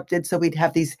disrupted. So we'd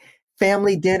have these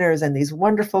family dinners and these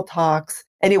wonderful talks.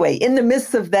 Anyway, in the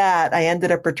midst of that, I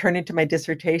ended up returning to my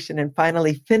dissertation and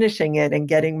finally finishing it and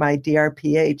getting my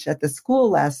DRPH at the school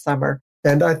last summer.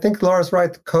 And I think Laura's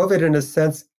right. COVID, in a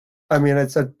sense,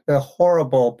 it's a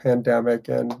horrible pandemic,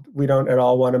 and we don't at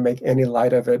all want to make any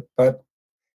light of it. But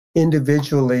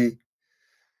individually,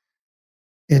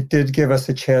 it did give us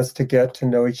a chance to get to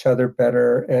know each other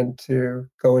better and to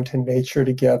go into nature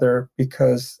together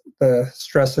because the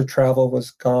stress of travel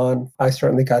was gone. I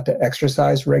certainly got to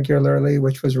exercise regularly,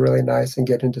 which was really nice, and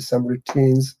get into some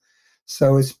routines.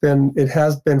 So it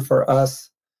has been for us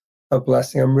a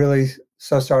blessing. I'm really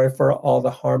so sorry for all the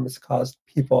harm it's caused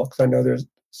people, because I know there's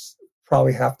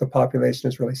probably half the population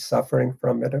is really suffering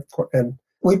from it. Of course, and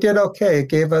we did okay. It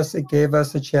gave us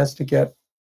a chance to get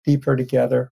deeper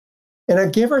together. And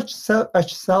it gave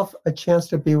ourselves a chance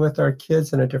to be with our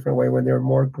kids in a different way when they were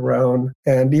more grown.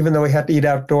 And even though we had to eat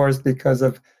outdoors because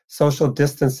of social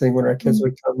distancing when our kids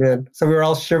would come in, so we were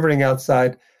all shivering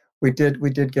outside, we did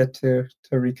get to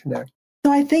reconnect.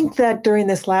 So I think that during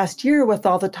this last year, with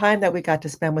all the time that we got to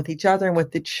spend with each other and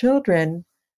with the children,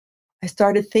 I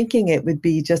started thinking it would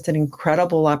be just an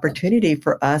incredible opportunity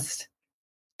for us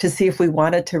to see if we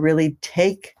wanted to really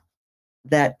take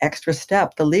that extra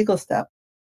step, the legal step.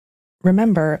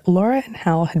 Remember, Laura and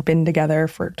Hal had been together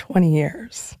for 20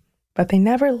 years, but they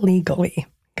never legally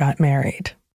got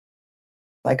married.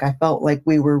 Like, I felt like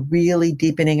we were really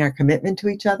deepening our commitment to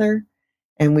each other,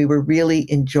 and we were really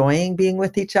enjoying being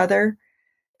with each other.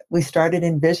 We started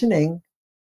envisioning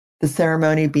the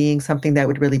ceremony being something that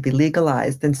would really be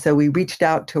legalized. And so we reached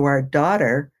out to our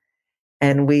daughter,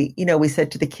 and we said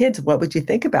to the kids, what would you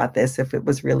think about this if it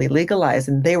was really legalized?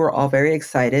 And they were all very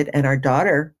excited. And our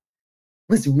daughter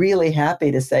was really happy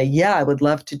to say, yeah, I would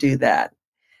love to do that.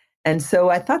 And so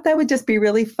I thought that would just be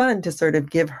really fun to sort of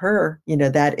give her,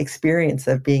 that experience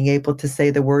of being able to say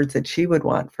the words that she would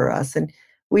want for us. And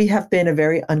we have been a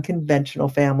very unconventional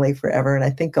family forever. And I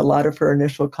think a lot of her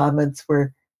initial comments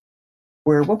were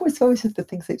what was always the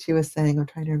things that she was saying? I'm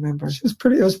trying to remember. It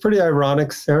was pretty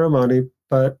ironic ceremony,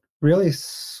 but really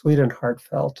sweet and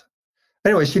heartfelt.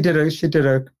 Anyway, she did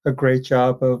a great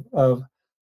job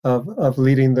of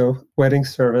leading the wedding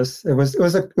service. It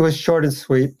was short and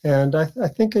sweet, and I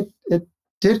think it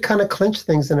did kind of clinch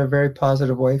things in a very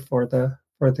positive way for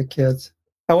the kids.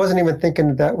 I wasn't even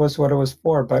thinking that was what it was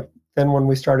for, but then when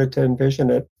we started to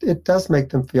envision it, it does make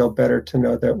them feel better to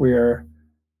know that we are,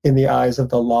 in the eyes of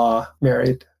the law,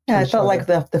 married. Yeah, I felt like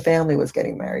the family was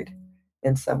getting married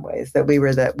in some ways, that we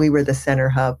were the center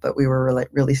hub, but we were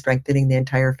really strengthening the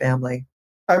entire family.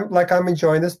 I'm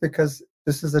enjoying this because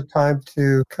this is a time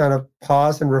to kind of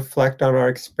pause and reflect on our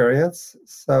experience.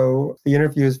 So the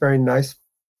interview is very nice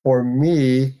for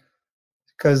me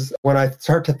because when I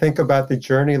start to think about the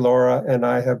journey Laura and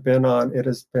I have been on, it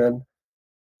has been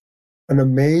an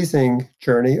amazing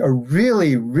journey, a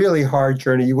really, really hard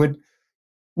journey.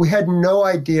 We had no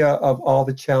idea of all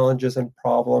the challenges and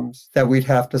problems that we'd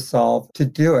have to solve to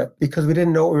do it because we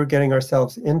didn't know what we were getting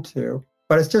ourselves into.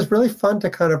 But it's just really fun to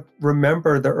kind of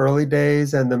remember the early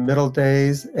days and the middle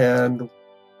days and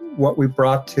what we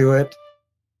brought to it.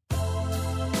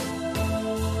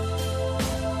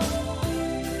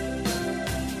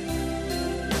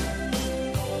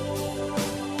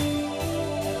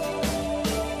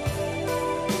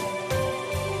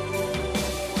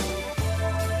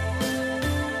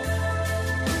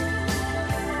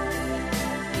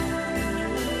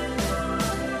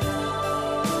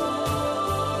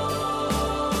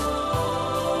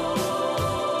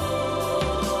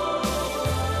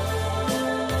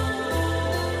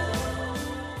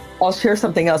 I'll share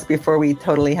something else before we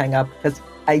totally hang up, because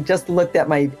I just looked at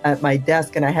my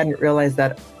desk and I hadn't realized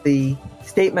that the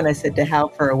statement I said to Hal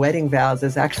for our wedding vows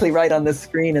is actually right on the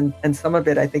screen, and some of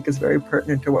it I think is very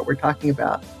pertinent to what we're talking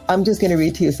about. I'm just going to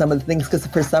read to you some of the things because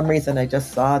for some reason I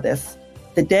just saw this.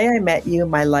 The day I met you,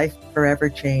 my life forever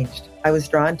changed. I was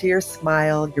drawn to your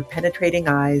smile, your penetrating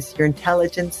eyes, your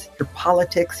intelligence, your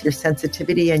politics, your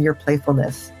sensitivity, and your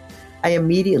playfulness. I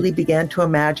immediately began to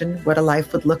imagine what a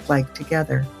life would look like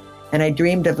together. And I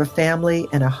dreamed of a family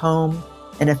and a home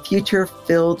and a future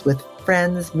filled with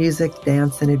friends, music,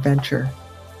 dance, and adventure.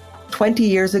 20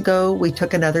 years ago, we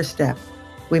took another step.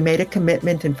 We made a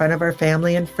commitment in front of our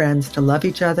family and friends to love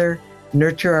each other,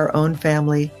 nurture our own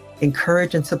family,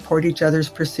 encourage and support each other's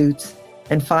pursuits,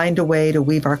 and find a way to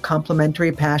weave our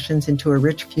complementary passions into a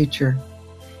rich future.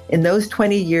 In those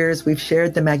 20 years, we've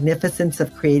shared the magnificence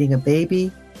of creating a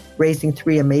baby, raising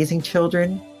 3 amazing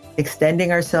children,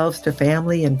 extending ourselves to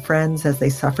family and friends as they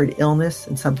suffered illness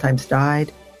and sometimes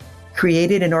died,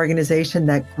 created an organization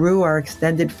that grew our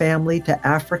extended family to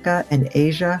Africa and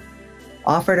Asia,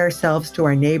 offered ourselves to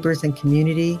our neighbors and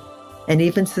community, and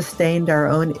even sustained our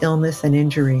own illness and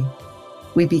injury.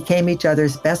 We became each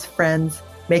other's best friends,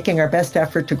 making our best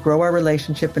effort to grow our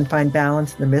relationship and find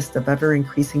balance in the midst of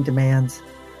ever-increasing demands.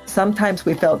 Sometimes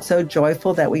we felt so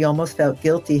joyful that we almost felt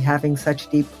guilty having such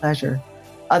deep pleasure.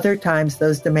 Other times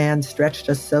those demands stretched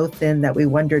us so thin that we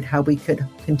wondered how we could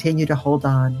continue to hold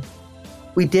on.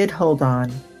 We did hold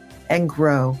on and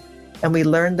grow, and we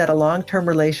learned that a long-term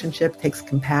relationship takes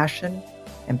compassion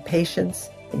and patience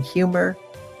and humor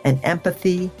and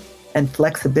empathy and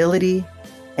flexibility,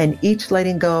 and each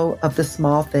letting go of the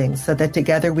small things so that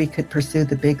together we could pursue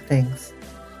the big things.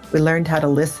 We learned how to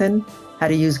listen, how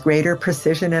to use greater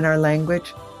precision in our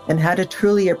language, and how to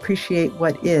truly appreciate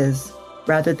what is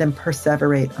rather than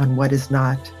perseverate on what is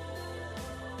not.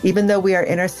 Even though we are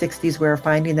in our 60s, we are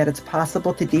finding that it's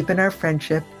possible to deepen our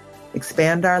friendship,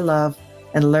 expand our love,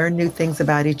 and learn new things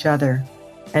about each other.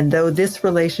 And though this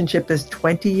relationship is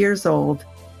 20 years old,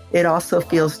 it also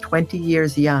feels 20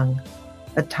 years young,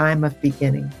 a time of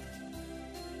beginning.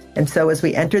 And so as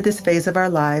we enter this phase of our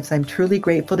lives, I'm truly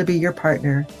grateful to be your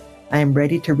partner. I am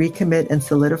ready to recommit and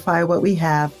solidify what we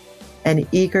have, and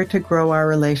eager to grow our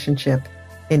relationship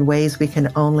in ways we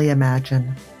can only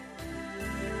imagine.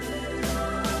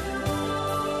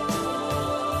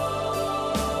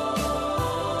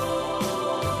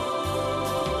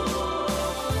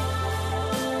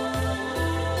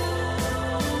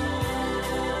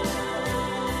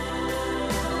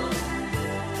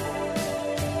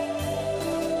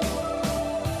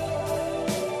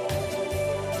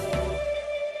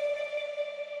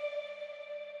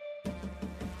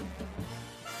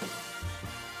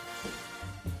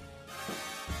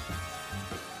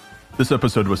 This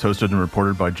episode was hosted and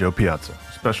reported by Joe Piazza.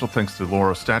 Special thanks to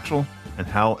Laura Stachel and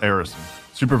Hal Arison.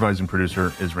 Supervising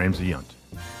producer is Ramsey Yunt.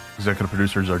 Executive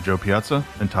producers are Joe Piazza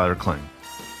and Tyler Klang.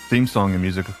 Theme song and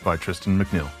music by Tristan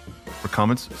McNeil. For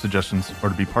comments, suggestions, or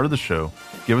to be part of the show,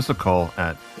 give us a call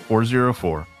at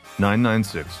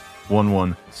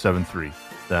 404-996-1173.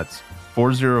 That's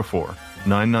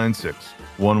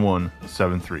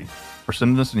 404-996-1173. Or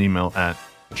send us an email at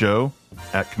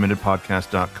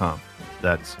joe@committedpodcast.com.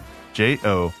 That's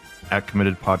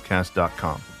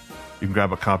jo@committedpodcast.com. You can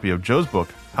grab a copy of Joe's book,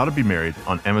 How to Be Married,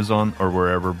 on Amazon or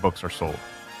wherever books are sold.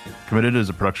 Committed is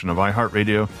a production of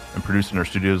iHeartRadio and produced in our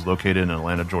studios located in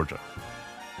Atlanta, Georgia.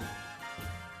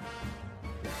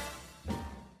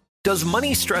 Does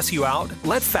money stress you out?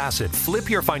 Let Facet flip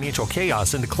your financial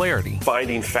chaos into clarity.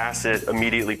 Finding Facet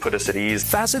immediately put us at ease.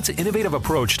 Facet's innovative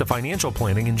approach to financial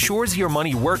planning ensures your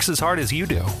money works as hard as you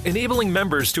do, enabling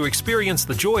members to experience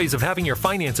the joys of having your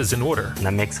finances in order. And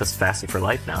that makes us Facet for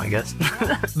life now, I guess.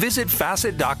 Visit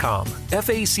Facet.com,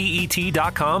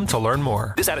 FACET.com to learn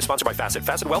more. This ad is sponsored by Facet.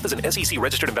 Facet Wealth is an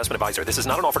SEC-registered investment advisor. This is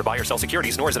not an offer to buy or sell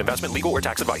securities, nor is it investment, legal, or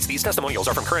tax advice. These testimonials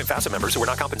are from current Facet members who are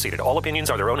not compensated. All opinions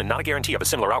are their own and not a guarantee of a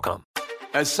similar outcome.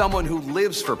 As someone who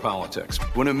lives for politics,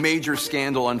 when a major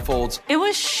scandal unfolds, it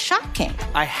was shocking.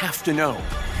 I have to know,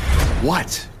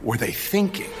 what were they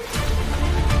thinking?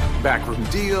 Backroom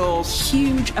deals,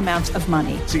 huge amounts of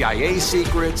money, CIA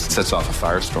secrets, sets off a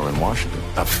firestorm in Washington,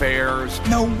 affairs.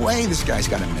 No way this guy's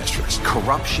got a mistress.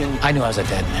 Corruption. I knew I was a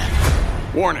dead man.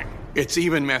 Warning, it's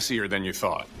even messier than you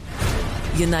thought.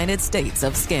 United States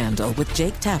of Scandal with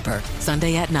Jake Tapper,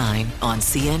 Sunday at 9 on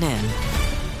CNN.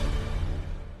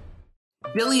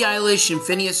 Billie Eilish and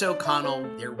Phineas O'Connell,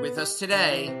 they're with us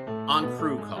today on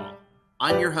Crew Call.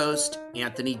 I'm your host,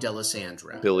 Anthony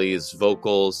D'Alessandro. Billie's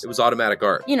vocals, it was automatic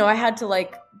art. You know, I had to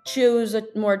choose a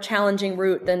more challenging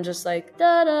route than just da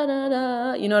da da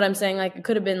da. You know what I'm saying? It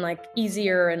could have been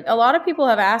easier. And a lot of people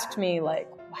have asked me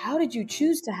how did you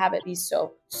choose to have it be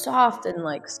so soft and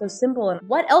so simple? And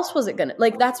what else was it gonna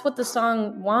that's what the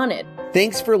song wanted.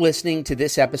 Thanks for listening to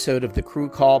this episode of the Crew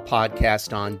Call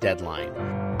podcast on Deadline.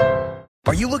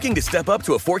 Are you looking to step up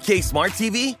to a 4K smart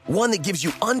TV? One that gives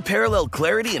you unparalleled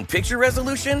clarity and picture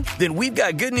resolution? Then we've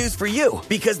got good news for you,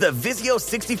 because the Vizio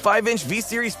 65-inch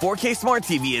V-Series 4K smart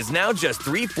TV is now just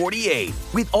 $348.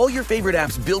 With all your favorite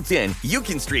apps built in, you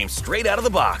can stream straight out of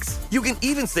the box. You can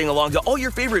even sing along to all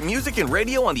your favorite music and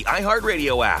radio on the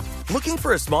iHeartRadio app. Looking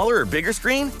for a smaller or bigger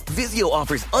screen? Vizio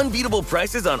offers unbeatable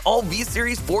prices on all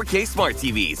V-Series 4K smart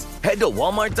TVs. Head to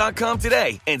Walmart.com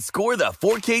today and score the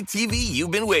 4K TV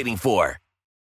you've been waiting for.